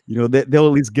 they'll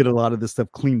at least get a lot of this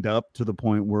stuff cleaned up to the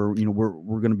point where,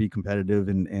 we're going to be competitive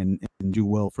and do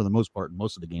well for the most part in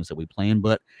most of the games that we play in.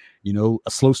 But, a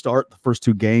slow start, the first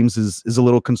 2 games is a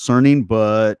little concerning.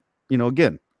 But,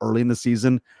 again, early in the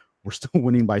season, we're still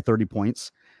winning by 30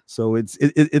 points. So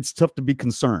it's tough to be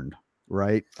concerned,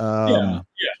 right? Yeah.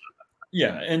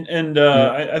 And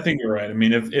I think you're right. I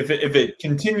mean, if it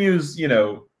continues,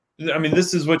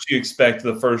 this is what you expect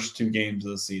the first 2 games of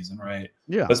the season, right?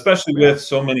 Yeah. Especially with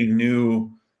so many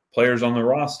new players on the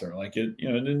roster. Like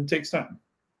it takes time.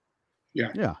 Yeah.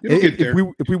 Yeah.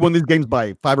 If we won these games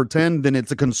by 5 or 10, then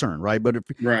it's a concern, right? But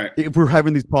if we're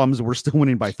having these problems and we're still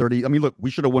winning by 30, look, we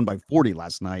should have won by 40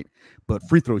 last night, but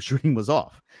free throw shooting was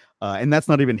off. And that's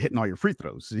not even hitting all your free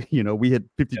throws. We hit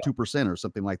 52% or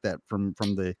something like that from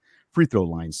the free throw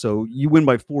line. So you win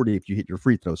by 40 if you hit your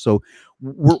free throw. So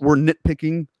we're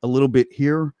nitpicking a little bit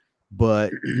here,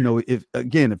 but if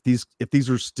these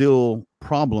are still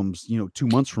problems, 2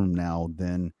 months from now,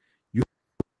 then you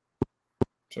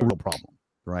have a real problem,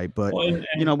 right? But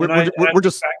we're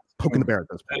just poking the bear at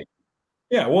this point.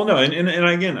 Yeah, well, no, and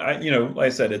again, like I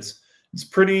said, it's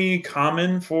pretty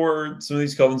common for some of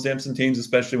these Kelvin Sampson teams,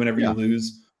 especially whenever you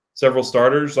lose several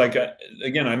starters. Like,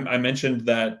 again, I mentioned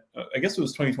that, I guess it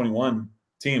was 2021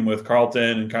 team with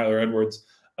Carlton and Kyler Edwards.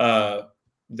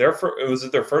 Was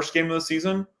it their first game of the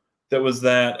season? That was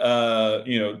that,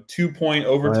 2-point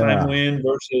overtime win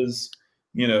versus,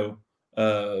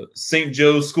 St.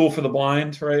 Joe's School for the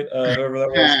Blind, right? Whoever that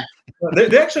was.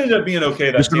 They actually ended up being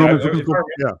okay that year. If I remember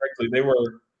correctly,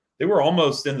 they were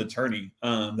almost in the tourney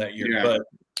that year. Yeah.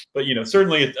 But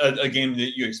certainly a game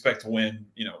that you expect to win,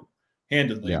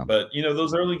 handedly. Yeah. But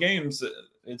those early games,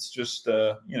 it's just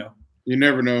you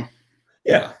never know.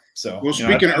 Yeah. So well,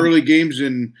 speaking of early games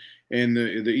and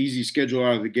the easy schedule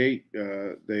out of the gate,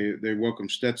 they welcome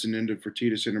Stetson into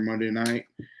Fertitta Center Monday night.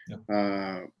 Yep.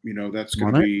 That's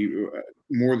going to be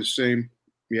more the same.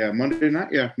 Yeah, Monday night.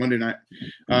 Yeah, Monday night.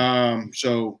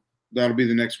 So that'll be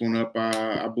the next one up.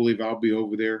 I believe I'll be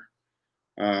over there,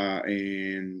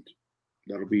 and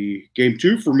that'll be game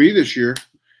 2 for me this year.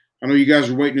 I know you guys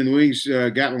are waiting in the wings.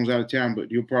 Gatlin's out of town, but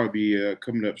you'll probably be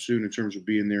coming up soon in terms of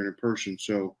being there in person.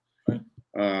 So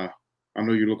I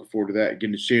know you're looking forward to that,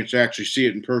 getting a chance to actually see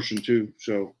it in person too.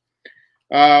 So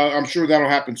I'm sure that'll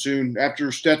happen soon.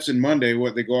 After Stetson Monday,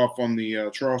 they go off on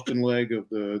the Charleston leg of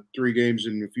the 3 games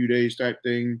in a few days type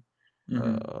thing.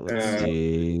 Let's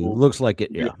see. Looks like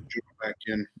it, yeah. Back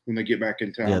in when they get back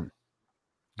in town. Yeah.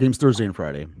 Games Thursday and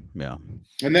Friday. Yeah.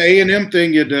 And the A&M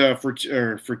thing at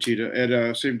Fertitta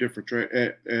at same difference, right?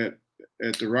 At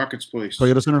the Rockets place.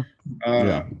 Toyota Center?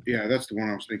 Yeah, that's the one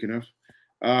I was thinking of.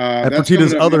 At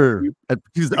Fertitta's other stadium.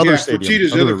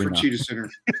 Fertitta's other Fertitta Center.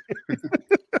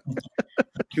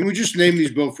 Can we just name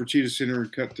these both Fertitta Center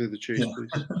and cut to the chase, please?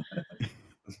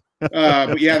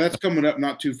 But yeah, that's coming up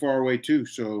not too far away too.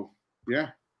 So yeah.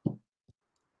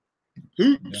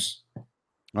 Hoops.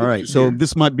 All right, so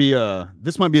this might be a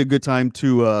good time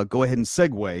to go ahead and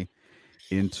segue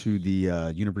into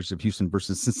the University of Houston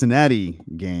versus Cincinnati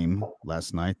game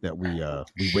last night that we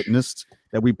witnessed,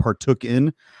 that we partook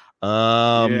in.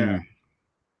 Yeah,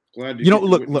 glad to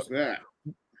look that.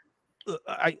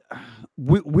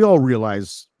 We all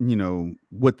realize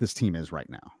what this team is right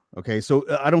now. Okay, so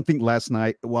I don't think last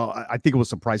night. Well, I think it was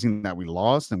surprising that we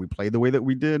lost and we played the way that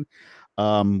we did.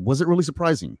 Was it really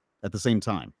surprising at the same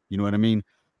time? You know what I mean?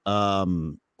 But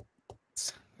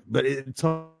it's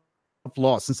a tough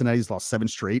loss. Cincinnati's lost 7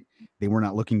 straight. They were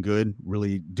not looking good,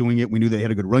 really doing it. We knew they had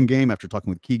a good run game after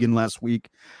talking with Keegan last week.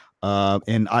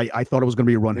 And I thought it was going to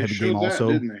be a run heavy game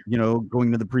also, going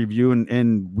into the preview.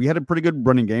 And we had a pretty good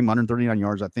running game, 139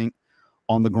 yards, I think,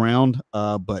 on the ground,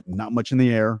 but not much in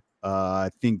the air.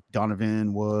 I think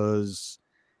Donovan was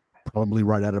probably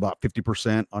right at about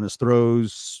 50% on his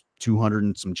throws, 200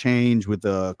 and some change with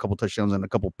a couple touchdowns and a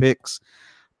couple picks.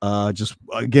 Just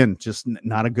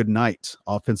not a good night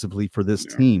offensively for this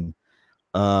team.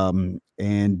 And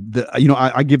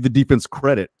I give the defense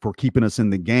credit for keeping us in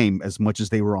the game as much as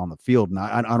they were on the field. And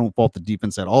I don't fault the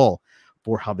defense at all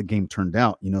for how the game turned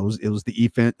out. It was the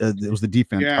defense. It was the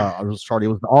defense. It was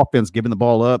the offense giving the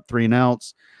ball up, 3 and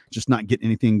outs, just not getting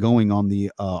anything going on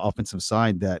the offensive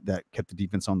side that kept the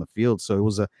defense on the field. So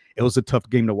it was a tough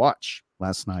game to watch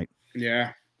last night.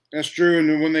 Yeah, that's true. And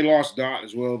then when they lost Dot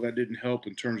as well, that didn't help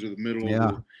in terms of the middle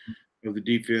of the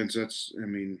defense.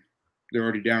 They're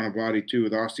already down a body too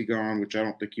with Ostie gone, which I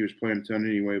don't think he was playing a ton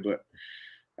anyway. But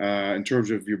in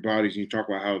terms of your bodies, and you talk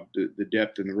about how the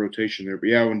depth and the rotation there. But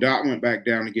yeah, when Dot went back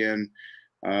down again,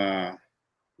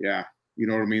 you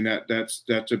know what I mean. That's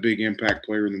a big impact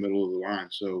player in the middle of the line.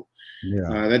 So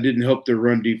that didn't help their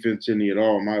run defense any at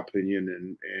all, in my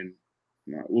opinion. And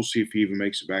we'll see if he even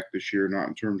makes it back this year or not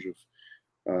in terms of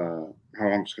how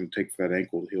long it's going to take for that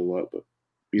ankle to heal up. But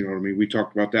you know what I mean? We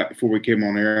talked about that before we came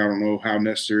on air. I don't know how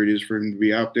necessary it is for him to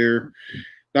be out there.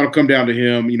 That'll come down to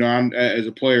him. As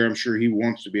a player, I'm sure he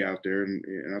wants to be out there.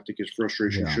 And I think his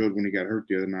frustration showed when he got hurt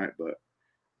the other night. But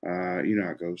you know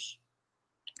how it goes.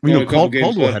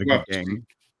 Caldwell had a good game.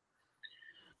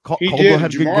 He did.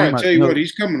 Jamar, I tell you what,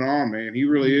 he's coming on, man. He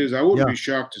really is. I wouldn't be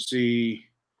shocked to see.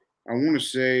 I want to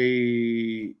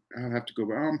say I'll have to go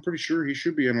back. I'm pretty sure he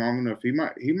should be in long enough. He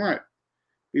might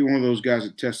be one of those guys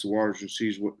that tests the waters and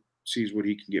sees what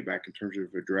he can get back in terms of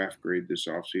a draft grade this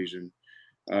offseason.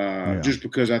 Just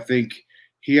because I think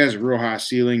he has a real high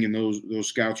ceiling, and those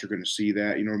scouts are going to see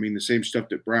that. You know what I mean? The same stuff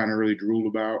that Brian Early drooled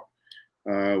about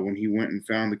when he went and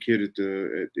found the kid at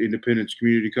the Independence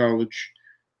Community College.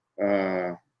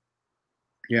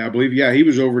 I believe, he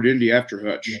was over at Indy after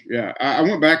Hutch. Yeah, I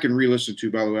went back and re-listened to,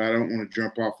 by the way, I don't want to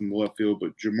jump off from the left field,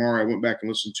 but Jamar, I went back and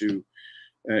listened to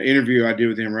an interview I did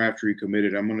with him right after he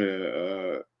committed. I'm going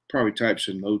to probably type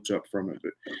some notes up from it,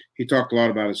 but he talked a lot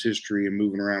about his history and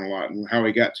moving around a lot and how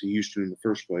he got to Houston in the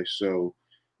first place. So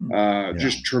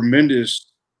just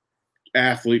tremendous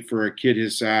athlete for a kid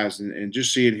his size, and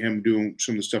just seeing him doing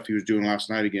some of the stuff he was doing last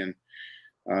night again,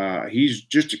 he's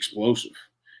just explosive.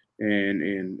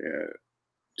 And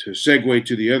to segue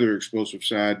to the other explosive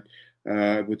side,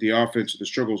 with the offense and the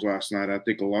struggles last night. I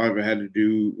think a lot of it had to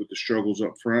do with the struggles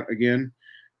up front again.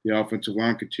 The offensive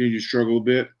line continued to struggle a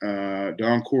bit.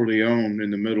 Don Corleone in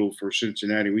the middle for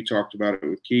Cincinnati. We talked about it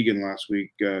with Keegan last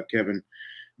week, Kevin.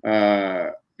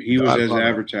 He was as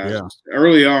advertised. Yeah.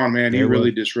 Early on, man, he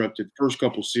really disrupted. First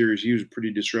couple series, he was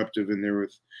pretty disruptive in there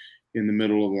in the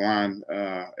middle of the line.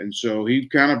 And so he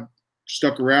kind of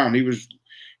stuck around.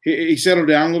 He settled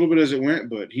down a little bit as it went,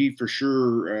 but he for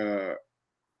sure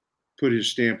put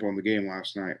his stamp on the game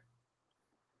last night.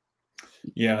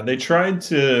 Yeah, they tried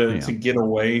to get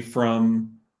away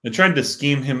from – they tried to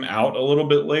scheme him out a little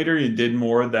bit later. He did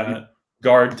more of that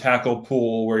guard tackle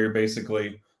pull where you're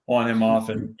basically on him off.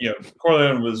 And,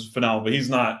 Corleone was phenomenal, but he's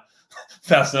not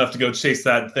fast enough to go chase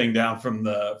that thing down from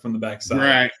the backside.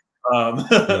 Right.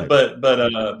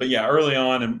 But yeah, early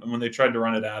on, and when they tried to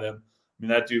run it at him, I mean,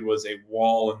 that dude was a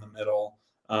wall in the middle.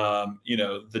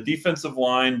 The defensive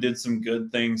line did some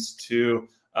good things too.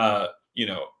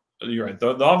 You're right. The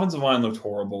offensive line looked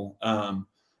horrible. I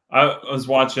was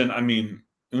watching. I mean,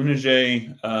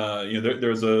 Unije. There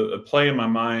was a play in my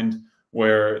mind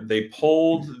where they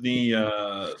pulled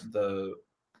the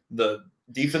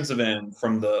defensive end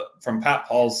from Pat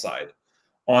Paul's side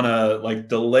on a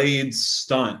delayed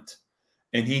stunt,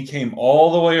 and he came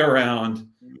all the way around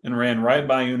and ran right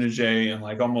by Unije and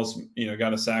almost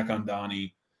got a sack on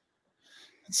Donnie.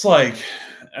 It's I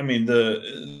mean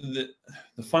the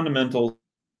fundamentals,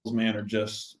 man, are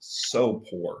just so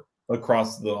poor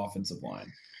across the offensive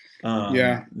line.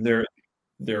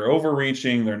 They're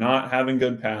overreaching. They're not having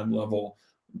good pad level,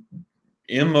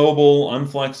 immobile,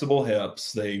 unflexible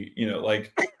hips. They,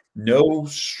 no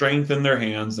strength in their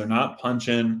hands. They're not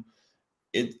punching.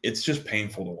 It's just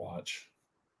painful to watch.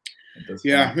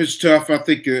 Yeah, it's tough. I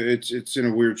think it's in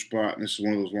a weird spot, and this is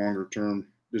one of those longer term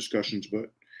discussions, but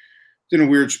it's in a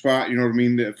weird spot. You know what I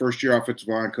mean? The first year offensive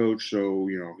line coach, so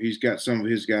he's got some of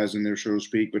his guys in there, so to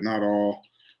speak, but not all.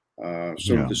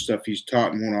 Some of the stuff he's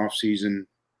taught in one off season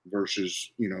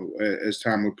versus as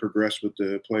time would progress with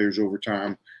the players over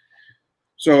time.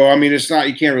 So I mean, it's not,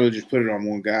 you can't really just put it on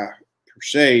one guy per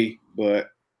se,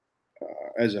 but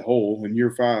as a whole, in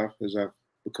year 5, as I've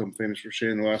become famous for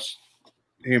saying the last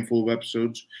handful of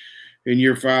episodes, in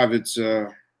year 5, it's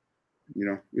we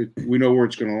know where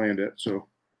it's going to land at. So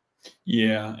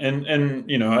yeah, and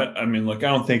I mean, look, I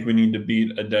don't think we need to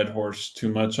beat a dead horse too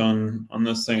much on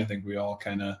this thing. I think we all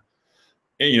kind of,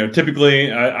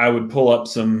 typically I would pull up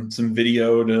some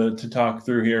video to talk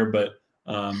through here, but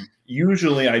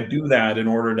usually I do that in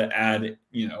order to add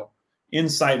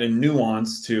insight and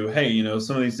nuance to, hey,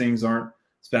 some of these things aren't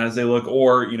as bad as they look,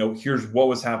 or here's what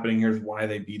was happening, here's why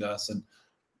they beat us. And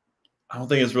I don't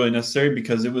think it's really necessary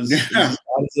because it was as bad as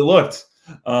it looked.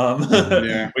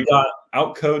 We got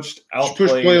outcoached, outplayed. Just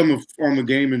push play on the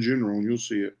game in general, and you'll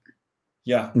see it.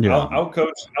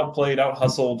 Outcoached, outplayed,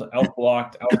 out-hustled,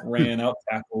 out-blocked, outran,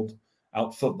 out-tackled,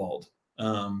 out-footballed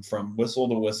from whistle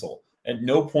to whistle. At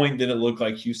no point did it look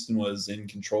like Houston was in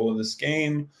control of this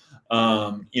game.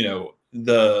 The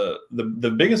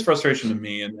biggest frustration to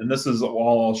me, and this is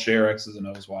all I'll share X's and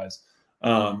O's wise,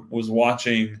 was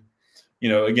watching.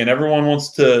 Again, everyone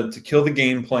wants to kill the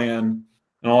game plan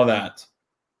and all that.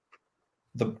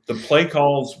 The play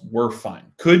calls were fine.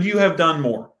 Could you have done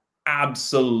more?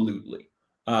 Absolutely.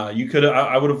 You could.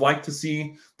 I would have liked to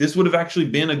see. This would have actually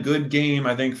been a good game,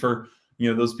 I think, for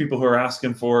those people who are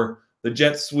asking for the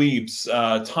jet sweeps,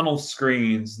 tunnel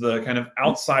screens, the kind of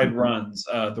outside runs.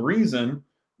 The reason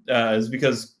is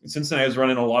because Cincinnati is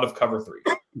running a lot of cover 3.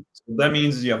 So that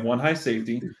means you have 1 high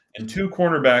safety and 2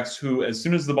 cornerbacks who, as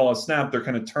soon as the ball is snapped, they're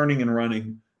kind of turning and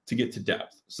running to get to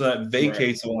depth. So that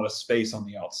vacates a lot of space on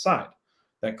the outside.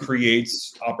 That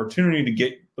creates opportunity to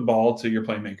get the ball to your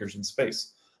playmakers in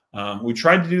space. We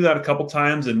tried to do that a couple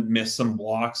times and missed some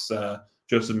blocks.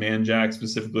 Joseph Manjack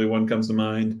specifically, one comes to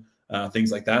mind,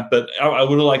 things like that. But I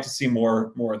would have liked to see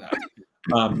more of that.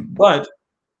 But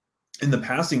in the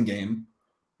passing game,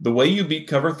 the way you beat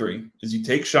cover 3 is you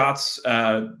take shots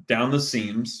down the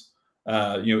seams,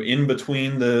 in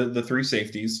between the 3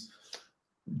 safeties.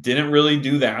 Didn't really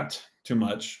do that too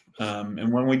much.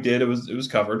 And when we did, it was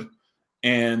covered.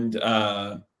 And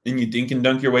you dink and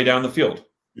dunk your way down the field,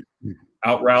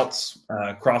 out routes,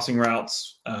 crossing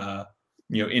routes,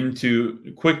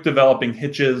 into quick developing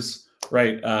hitches,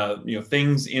 right?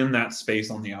 Things in that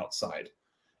space on the outside.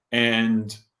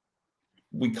 And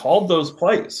we called those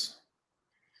plays.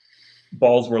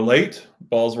 Balls were late,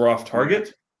 balls were off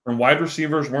target, and wide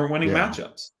receivers weren't winning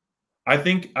matchups. I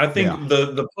think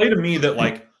the play to me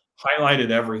that highlighted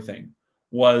everything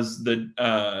was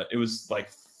it was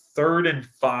 3rd and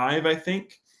 5, I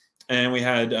think, and we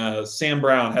had Sam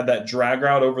Brown had that drag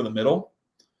route over the middle.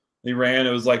 He ran.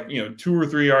 It was like 2 or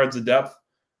 3 yards of depth,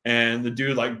 and the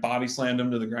dude like body slammed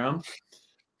him to the ground.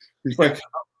 It's like,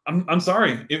 I'm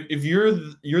sorry, if you're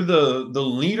the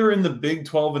leader in the Big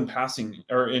 12 in passing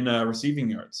or in receiving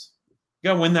yards, you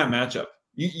gotta win that matchup.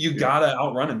 You gotta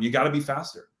outrun him. You gotta be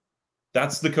faster.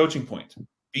 That's the coaching point.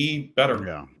 Be better.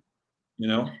 Yeah.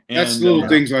 And, that's little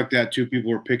things like that too.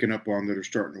 People are picking up on that are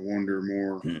starting to wonder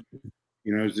more.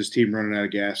 Is this team running out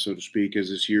of gas, so to speak, as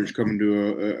this year's coming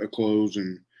to a close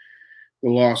and the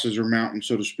losses are mounting,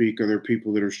 so to speak? Are there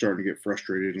people that are starting to get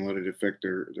frustrated and let it affect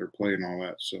their play and all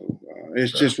that? So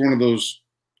it's just one of those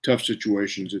tough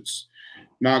situations. It's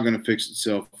not going to fix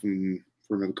itself for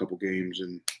another couple games.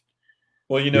 And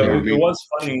well, it was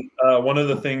funny. One of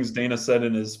the things Dana said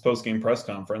in his post-game press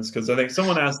conference, because I think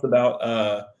someone asked about,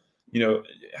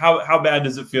 how bad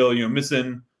does it feel,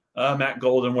 missing Matt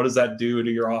Golden? What does that do to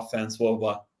your offense? Blah, blah,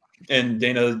 blah. And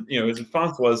Dana, his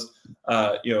response was,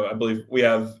 I believe we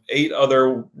have 8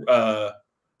 other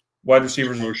wide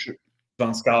receivers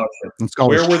on scholarship.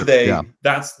 Where were they? Yeah.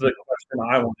 That's the question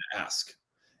I want to ask.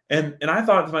 And I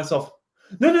thought to myself,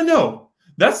 no.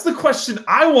 That's the question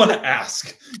I want to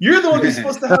ask. You're the one who's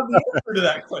supposed to have the answer to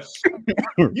that question.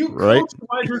 You coached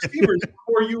wide receivers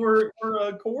before you were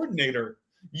a coordinator.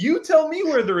 You tell me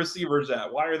where the receivers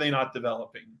at. Why are they not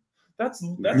developing? That's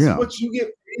what you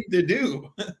get paid to do.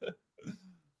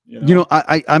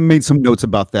 I made some notes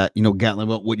about that. Gatlin,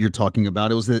 what you're talking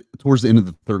about. It was towards the end of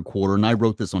the third quarter, and I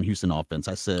wrote this on Houston offense.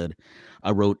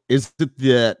 I wrote, is it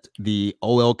that the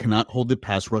OL cannot hold the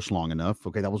pass rush long enough?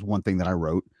 Okay, that was one thing that I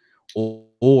wrote.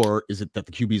 Or is it that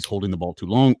the QB is holding the ball too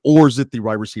long? Or is it the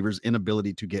wide receiver's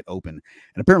inability to get open?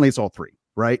 And apparently it's all three,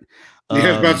 right? I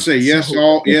was about to say yes,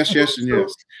 yes, and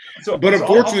yes. But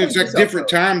unfortunately, it's like different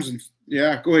times. And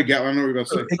yeah, go ahead, Gatlin. I know what you're about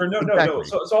to say. No.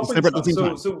 So I'll point this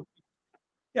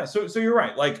out. So you're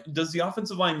right. Like, does the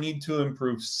offensive line need to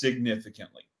improve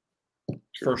significantly?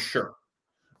 Sure. For sure.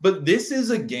 But this is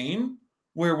a game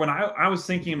where when I was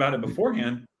thinking about it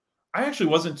beforehand, I actually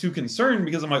wasn't too concerned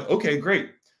because I'm like, okay,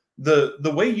 great.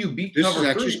 The way you beat this cover is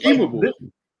actually three, schemable.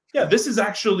 This is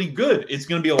actually good. It's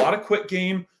going to be a lot of quick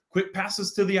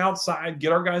passes to the outside,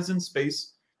 get our guys in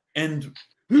space, and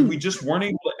we just weren't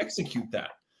able to execute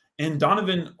that. And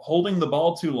Donovan holding the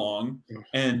ball too long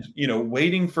and,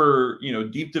 waiting for,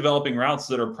 deep developing routes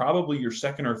that are probably your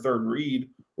second or third read,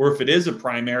 or if it is a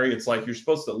primary, it's like you're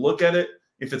supposed to look at it.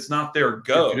 If it's not there,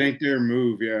 go. If it ain't there,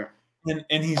 move, yeah.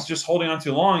 And he's just holding on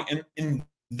too long. And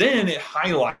then it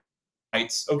highlights,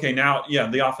 okay, now,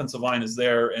 the offensive line is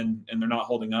there and they're not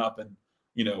holding up. And,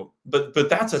 but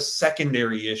that's a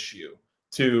secondary issue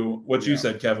to what you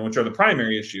said, Kevin, which are the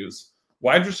primary issues.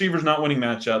 Wide receivers not winning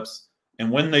matchups. And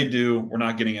when they do, we're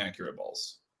not getting accurate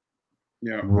balls.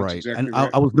 Yeah, right. Exactly and right.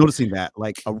 I was noticing that,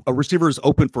 like a receiver is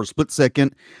open for a split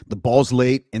second, the ball's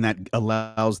late, and that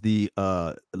allows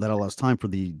time for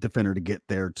the defender to get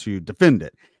there to defend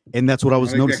it. And that's what I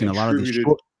was noticing. A lot of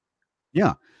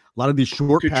these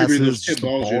short passes, just the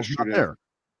ball's not there.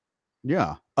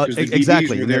 Yeah,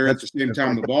 exactly. Were there at the same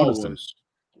time the ball was.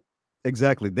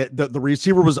 Exactly. The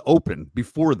receiver was open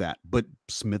before that, but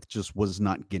Smith just was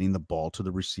not getting the ball to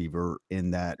the receiver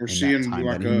in that. We're seeing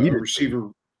like a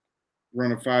receiver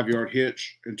run a 5-yard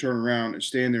hitch and turn around and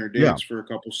stand there and dance for a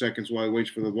couple seconds while he waits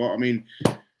for the ball. I mean,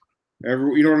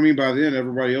 you know what I mean? By then,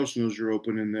 everybody else knows you're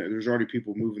open, and there's already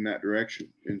people moving that direction.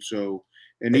 And so,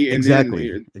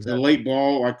 the late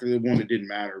ball, like the one that didn't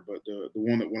matter, but the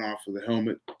one that went off of the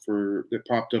helmet that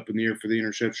popped up in the air for the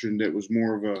interception, that was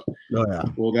more of a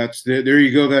well, there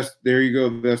you go, that's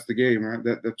the game, right?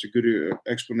 That's a good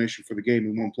explanation for the game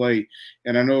in one play.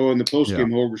 And I know in the post game,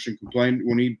 Holgerson complained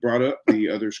when he brought up the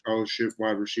other scholarship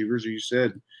wide receivers. He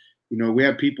said, we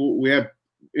have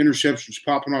interceptions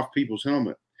popping off people's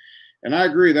helmet. And I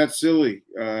agree, that's silly.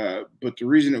 But the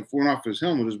reason it went off his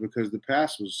helmet is because the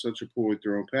pass was such a poorly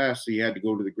thrown pass. He had to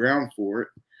go to the ground for it.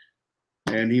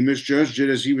 And he misjudged it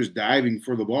as he was diving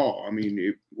for the ball. I mean,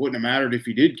 it wouldn't have mattered if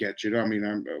he did catch it. I mean,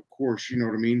 of course, you know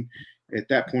what I mean? At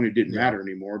that point, it didn't matter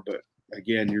anymore. But,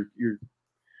 again,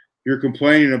 you're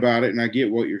complaining about it, and I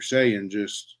get what you're saying.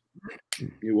 Just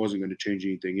it wasn't going to change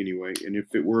anything anyway. And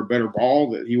if it were a better ball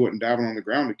that he wasn't diving on the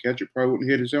ground to catch, it probably wouldn't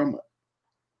hit his helmet.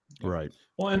 Right.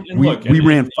 Well, we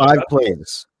ran 5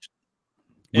 plays.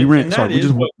 We ran 5 plays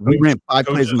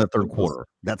in the third quarter.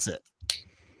 That's it.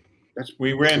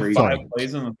 We ran 5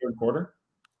 plays in the third quarter.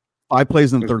 5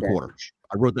 plays in the third quarter.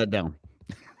 I wrote that down.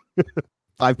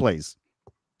 5 plays.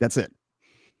 That's it.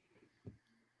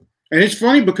 And it's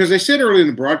funny because they said earlier in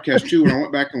the broadcast too, when I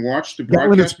went back and watched the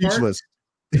broadcast part.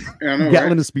 I know, Gatlin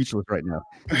right? is speechless right now.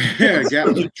 Yeah,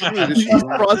 Gatlin. He's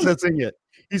processing it.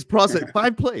 He's processing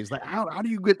 5 plays. Like, how do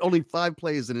you get only 5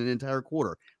 plays in an entire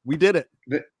quarter? We did it.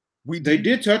 They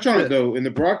did touch on it though in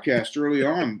the broadcast early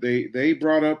on. They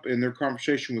brought up in their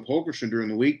conversation with Holgerson during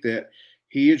the week that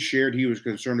he had shared he was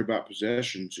concerned about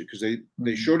possessions because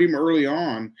they showed him early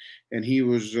on, and he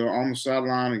was on the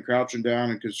sideline and crouching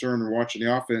down and concerned and watching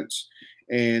the offense.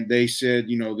 And they said,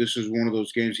 this is one of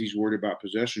those games he's worried about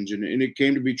possessions, and it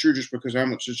came to be true just because how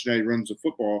much Cincinnati runs the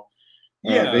football.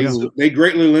 They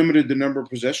greatly limited the number of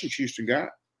possessions Houston got.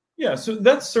 Yeah, so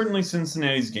that's certainly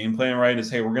Cincinnati's game plan, right? Is,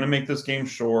 hey, we're going to make this game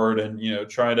short and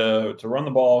try to run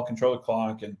the ball, control the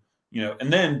clock, and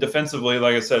and then defensively,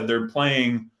 like I said, they're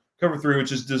playing cover 3,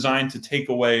 which is designed to take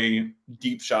away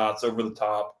deep shots over the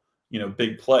top,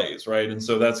 big plays, right? And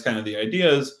so that's kind of the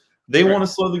idea is they want to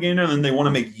slow the game down, and they want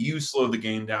to make you slow the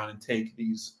game down and take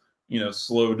these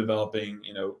slow developing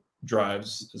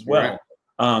drives as well.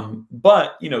 Right.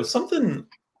 But something,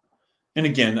 and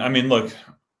again, I mean, look.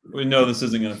 We know this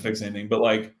isn't going to fix anything, but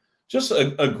like just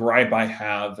a gripe I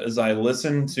have as I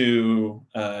listen to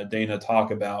Dana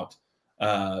talk about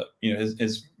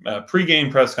his pregame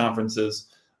press conferences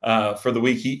for the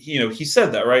week. He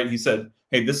said that, right? He said,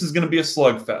 "Hey, this is going to be a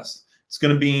slugfest. It's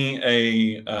going to be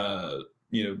a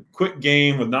quick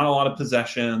game with not a lot of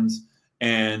possessions,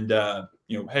 and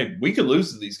hey, we could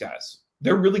lose to these guys.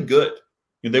 They're really good.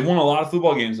 They've won a lot of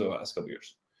football games over the last couple of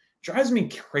years." Drives me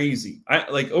crazy. I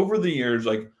like over the years,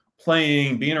 like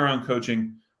playing, being around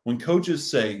coaching, when coaches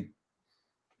say,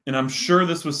 and I'm sure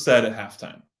this was said at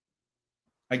halftime,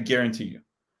 I guarantee you,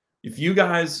 if you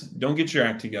guys don't get your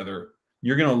act together,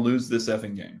 you're going to lose this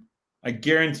effing game. I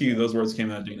guarantee you those words came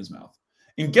out of Dana's mouth.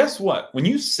 And guess what? When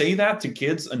you say that to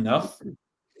kids enough,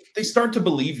 they start to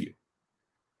believe you.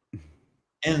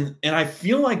 And I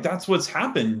feel like that's what's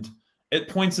happened at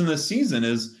points in this season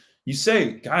is you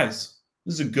say, guys,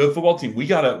 this is a good football team. We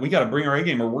gotta bring our A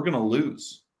game or we're gonna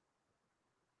lose.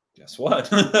 Guess what?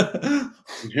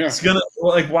 It's gonna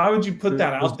why would you put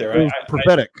that out there? It was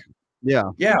prophetic. Yeah.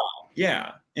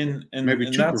 And maybe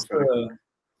and too that's prophetic.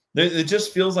 It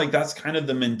just feels like that's kind of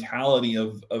the mentality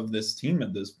of this team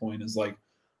at this point is like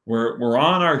we're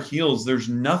on our heels. There's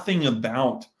nothing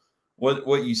about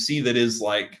what you see that is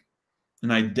like an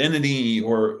identity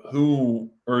or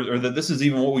that this is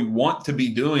even what we want to be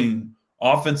doing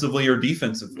offensively or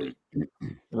defensively,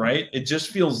 right? It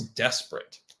just feels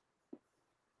desperate.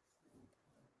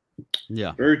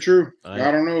 Yeah, very true.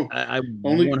 I don't know. I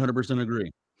only 100%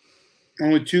 agree.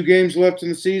 Only 2 games left in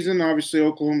the season. Obviously,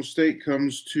 Oklahoma State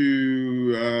comes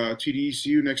to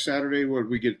TDECU next Saturday. What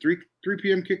we get 3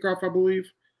 p.m. kickoff, I believe.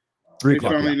 3 they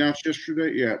o'clock. Finally announced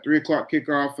yesterday. Yeah, 3 o'clock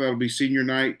kickoff. That'll be senior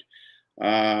night.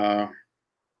 Good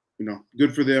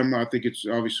for them. I think it's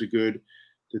obviously good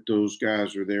that those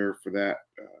guys are there for that.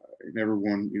 And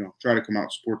everyone, try to come out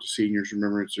and support the seniors.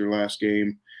 Remember, it's their last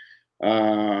game.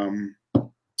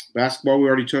 Basketball, we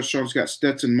already touched on. It's got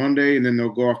Stetson Monday, and then they'll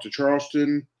go off to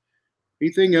Charleston.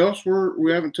 Anything else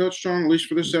we haven't touched on, at least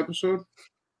for this episode?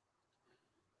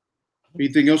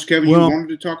 Anything else, Kevin, you wanted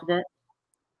to talk about?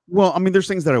 Well, I mean, there's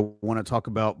things that I want to talk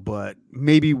about, but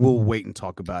maybe we'll wait and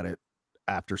talk about it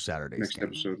after Saturday's next game.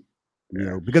 Episode.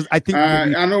 Because I think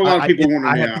I know a lot of people want to.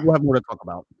 I think we'll have more to talk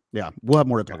about. Yeah, we'll have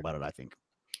more to talk about it. I think.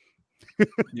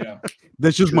 Yeah,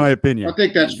 that's just my opinion. I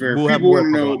think that's fair. People want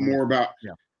to know more about.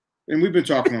 Yeah, and we've been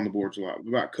talking on the boards a lot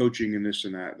about coaching and this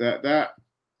and that. That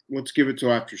let's give it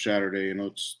till after Saturday and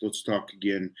let's talk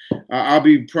again. I'll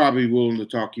be probably willing to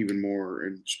talk even more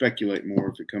and speculate more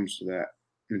if it comes to that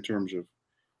in terms of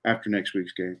after next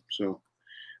week's game. So.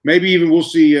 Maybe even we'll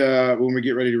see when we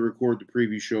get ready to record the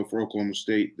preview show for Oklahoma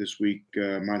State this week.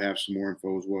 Might have some more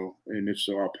info as well, and if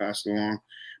so, I'll pass it along.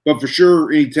 But for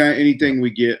sure, anything we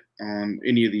get on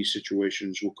any of these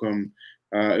situations will come.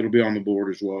 It'll be on the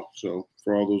board as well. So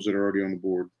for all those that are already on the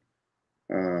board,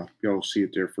 y'all will see it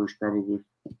there first, probably.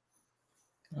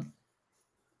 All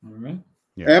right.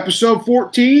 Yeah. Episode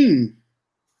 14.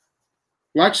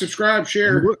 Like, subscribe,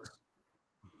 share.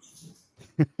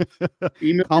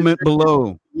 Comment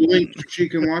below. Link so she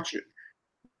can watch it.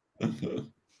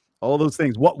 All those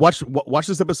things. Watch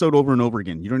this episode over and over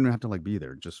again. You don't even have to be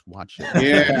there. Just watch it.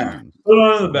 Yeah. Put it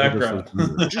on in the background.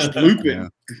 Just loop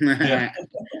it.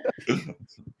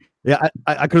 Yeah,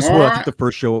 I could have sworn I think the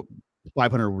first show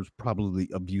 500 was probably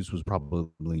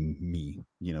me,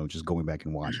 just going back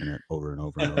and watching it over and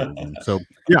over and over again. So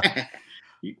yeah.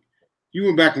 You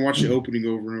went back and watched the opening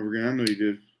over and over again. I know you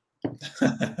did.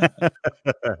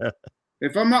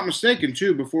 If I'm not mistaken,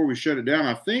 too, before we shut it down,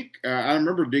 I think I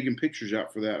remember digging pictures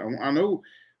out for that. I know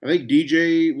I think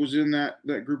DJ was in that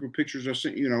group of pictures I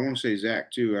sent you. I want to say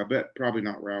Zach too. I bet probably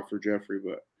not Ralph or Jeffrey,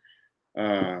 but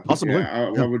possibly.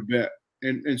 Yeah, I would bet.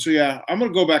 And so yeah, I'm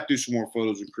gonna go back do some more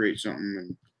photos and create something,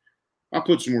 and I'll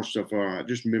put some more stuff on it,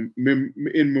 just in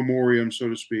memoriam, so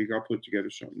to speak. I'll put together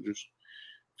something just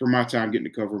for my time getting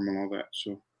to cover them and all that.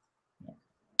 So,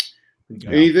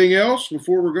 anything else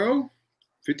before we go?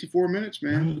 54 minutes,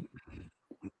 man.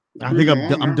 I think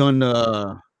I'm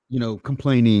done.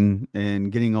 Complaining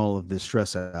and getting all of this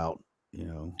stress out.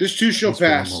 This too shall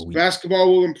pass.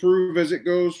 Basketball will improve as it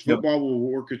goes. Football will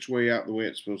work its way out the way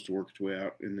it's supposed to work its way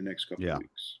out in the next couple of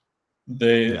weeks.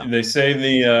 They say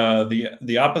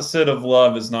the opposite of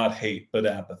love is not hate, but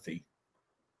apathy.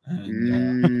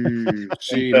 And,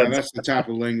 see, now that's the type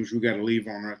of language we got to leave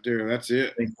on right there. That's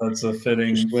it. I think that's a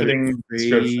fitting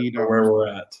description for where we're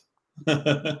at.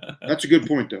 That's a good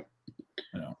point, though.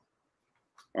 Yeah.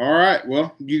 All right.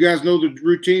 Well, you guys know the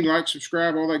routine. Like,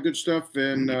 subscribe, all that good stuff,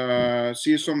 and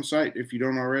see us on the site if you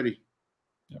don't already.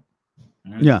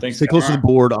 Right. Yeah, stay close to the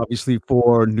board, obviously,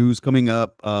 for news coming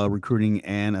up, recruiting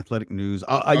and athletic news.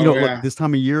 Look, this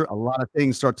time of year, a lot of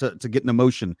things start to get in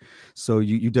motion. So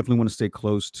you definitely want to stay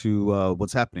close to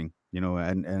what's happening,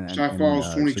 and Cy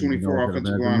Falls 2024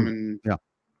 offensive lineman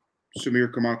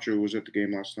Samir Camacho was at the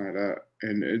game last night,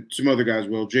 and some other guys.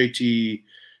 Well, JT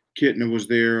Kitna was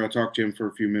there. I talked to him for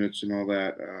a few minutes and all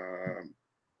that.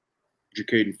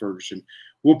 Jacaden Ferguson.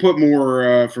 We'll put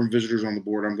more from visitors on the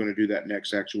board. I'm going to do that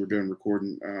next. Actually, we're doing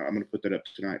recording. I'm going to put that up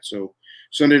tonight. So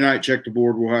Sunday night, check the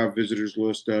board. We'll have visitors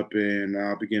list up, and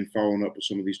I'll begin following up with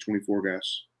some of these 24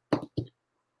 guys.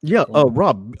 Yeah,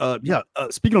 Rob.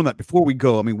 Speaking on that, before we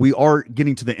go, I mean, we are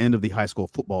getting to the end of the high school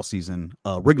football season,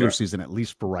 regular season, at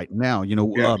least for right now.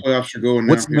 Playoffs are going.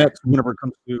 What's next whenever it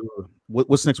comes to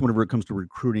what's next whenever it comes to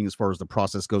recruiting, as far as the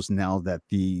process goes? Now that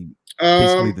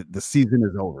basically the season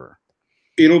is over,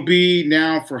 it'll be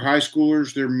now for high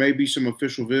schoolers. There may be some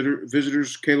official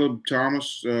visitors. Caleb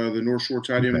Thomas, the North Shore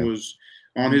tight end, was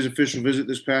on his official visit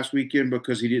this past weekend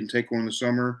because he didn't take one in the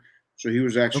summer. So he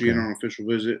was actually in on an official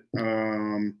visit.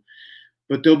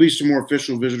 But there'll be some more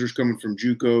official visitors coming from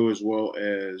JUCO, as well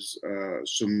as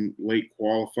some late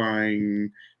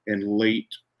qualifying and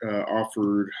late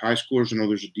offered high schoolers. I know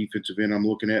there's a defensive end I'm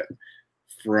looking at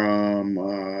from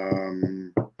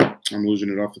I'm losing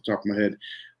it off the top of my head.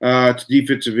 It's a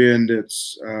defensive end.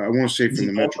 It's I want to say from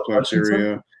the Metroplex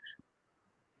area.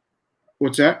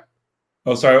 What's that?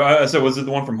 Oh, sorry. I said, was it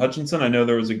the one from Hutchinson? I know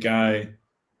there was a guy.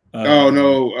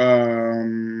 No.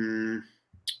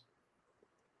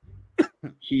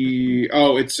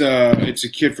 It's a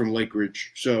kid from Lake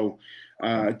Ridge. So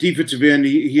defensive end.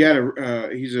 He's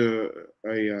a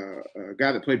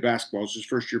guy that played basketball. It's his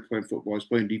first year playing football. He's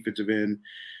playing defensive end.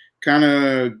 Kind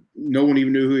of no one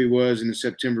even knew who he was. And in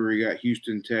September, he got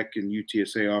Houston Tech and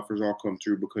UTSA offers all come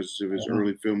through because of his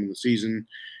early film in the season.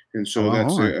 And so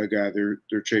that's a guy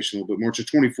they're chasing a little bit more. It's a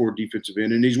 24 defensive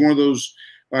end, and he's one of those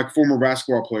like former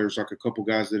basketball players, like a couple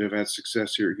guys that have had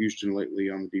success here at Houston lately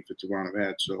on the defensive line have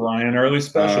had. So Brian Early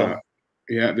special.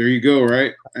 Yeah, there you go,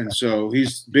 right? And so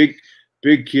he's big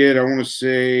kid. I want to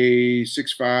say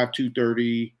 6'5",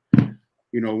 230,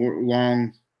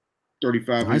 long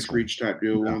 35-inch reach type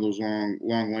deal, one of those long,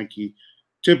 lanky,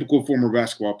 typical former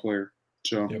basketball player.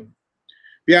 So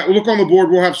yeah, we'll look on the board.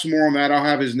 We'll have some more on that. I'll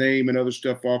have his name and other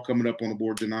stuff all coming up on the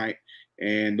board tonight.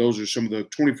 And those are some of the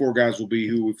 24 guys will be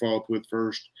who we follow up with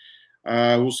first.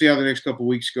 We'll see how the next couple of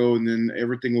weeks go, and then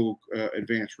everything will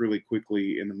advance really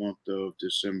quickly in the month of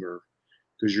December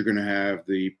because you're going to have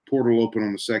the portal open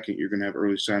on the 2nd. You're going to have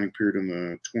early signing period on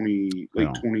the late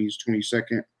 20s,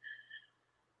 22nd.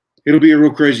 It'll be a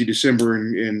real crazy December,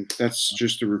 and that's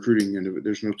just the recruiting end of it.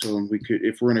 There's no telling.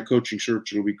 If we're in a coaching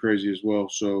search, it'll be crazy as well.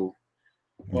 So.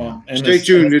 Well, stay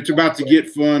tuned. It's about to get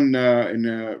fun, and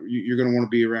you're going to want to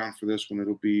be around for this one.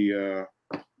 It'll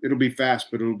be fast,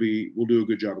 but we'll do a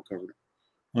good job of covering it.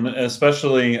 And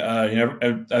especially, I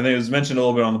think it was mentioned a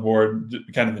little bit on the board,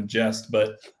 kind of in jest,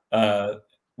 but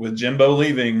with Jimbo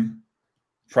leaving,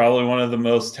 probably one of the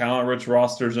most talent-rich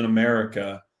rosters in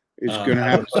America. It's going to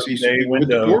have to see some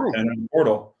window and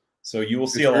portal. So you will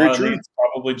see a lot of these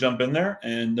probably jump in there,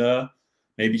 and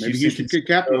maybe Houston could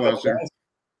capitalize there.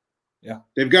 Yeah,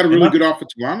 they've got a really good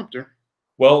offensive line up there.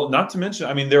 Well, not to mention,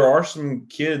 I mean, there are some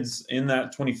kids in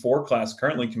that 24 class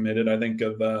currently committed. I think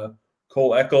of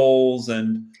Cole Eccles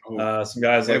and some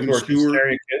guys like who are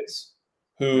Cincinnati kids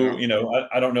who,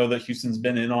 I don't know that Houston's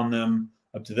been in on them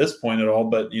up to this point at all,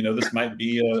 but, this might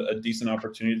be a decent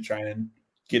opportunity to try and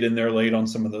get in there late on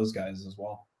some of those guys as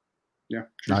well. Yeah,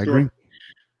 I agree.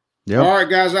 Yeah. All right,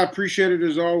 guys, I appreciate it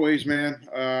as always, man.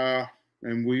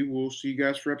 And we will see you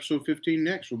guys for episode 15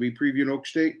 next. We'll be previewing Oak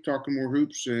State, talking more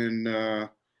hoops, and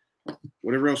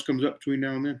whatever else comes up between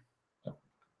now and then.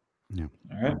 Yeah.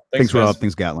 All right. Thanks Rob.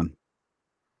 Thanks, Gatlin.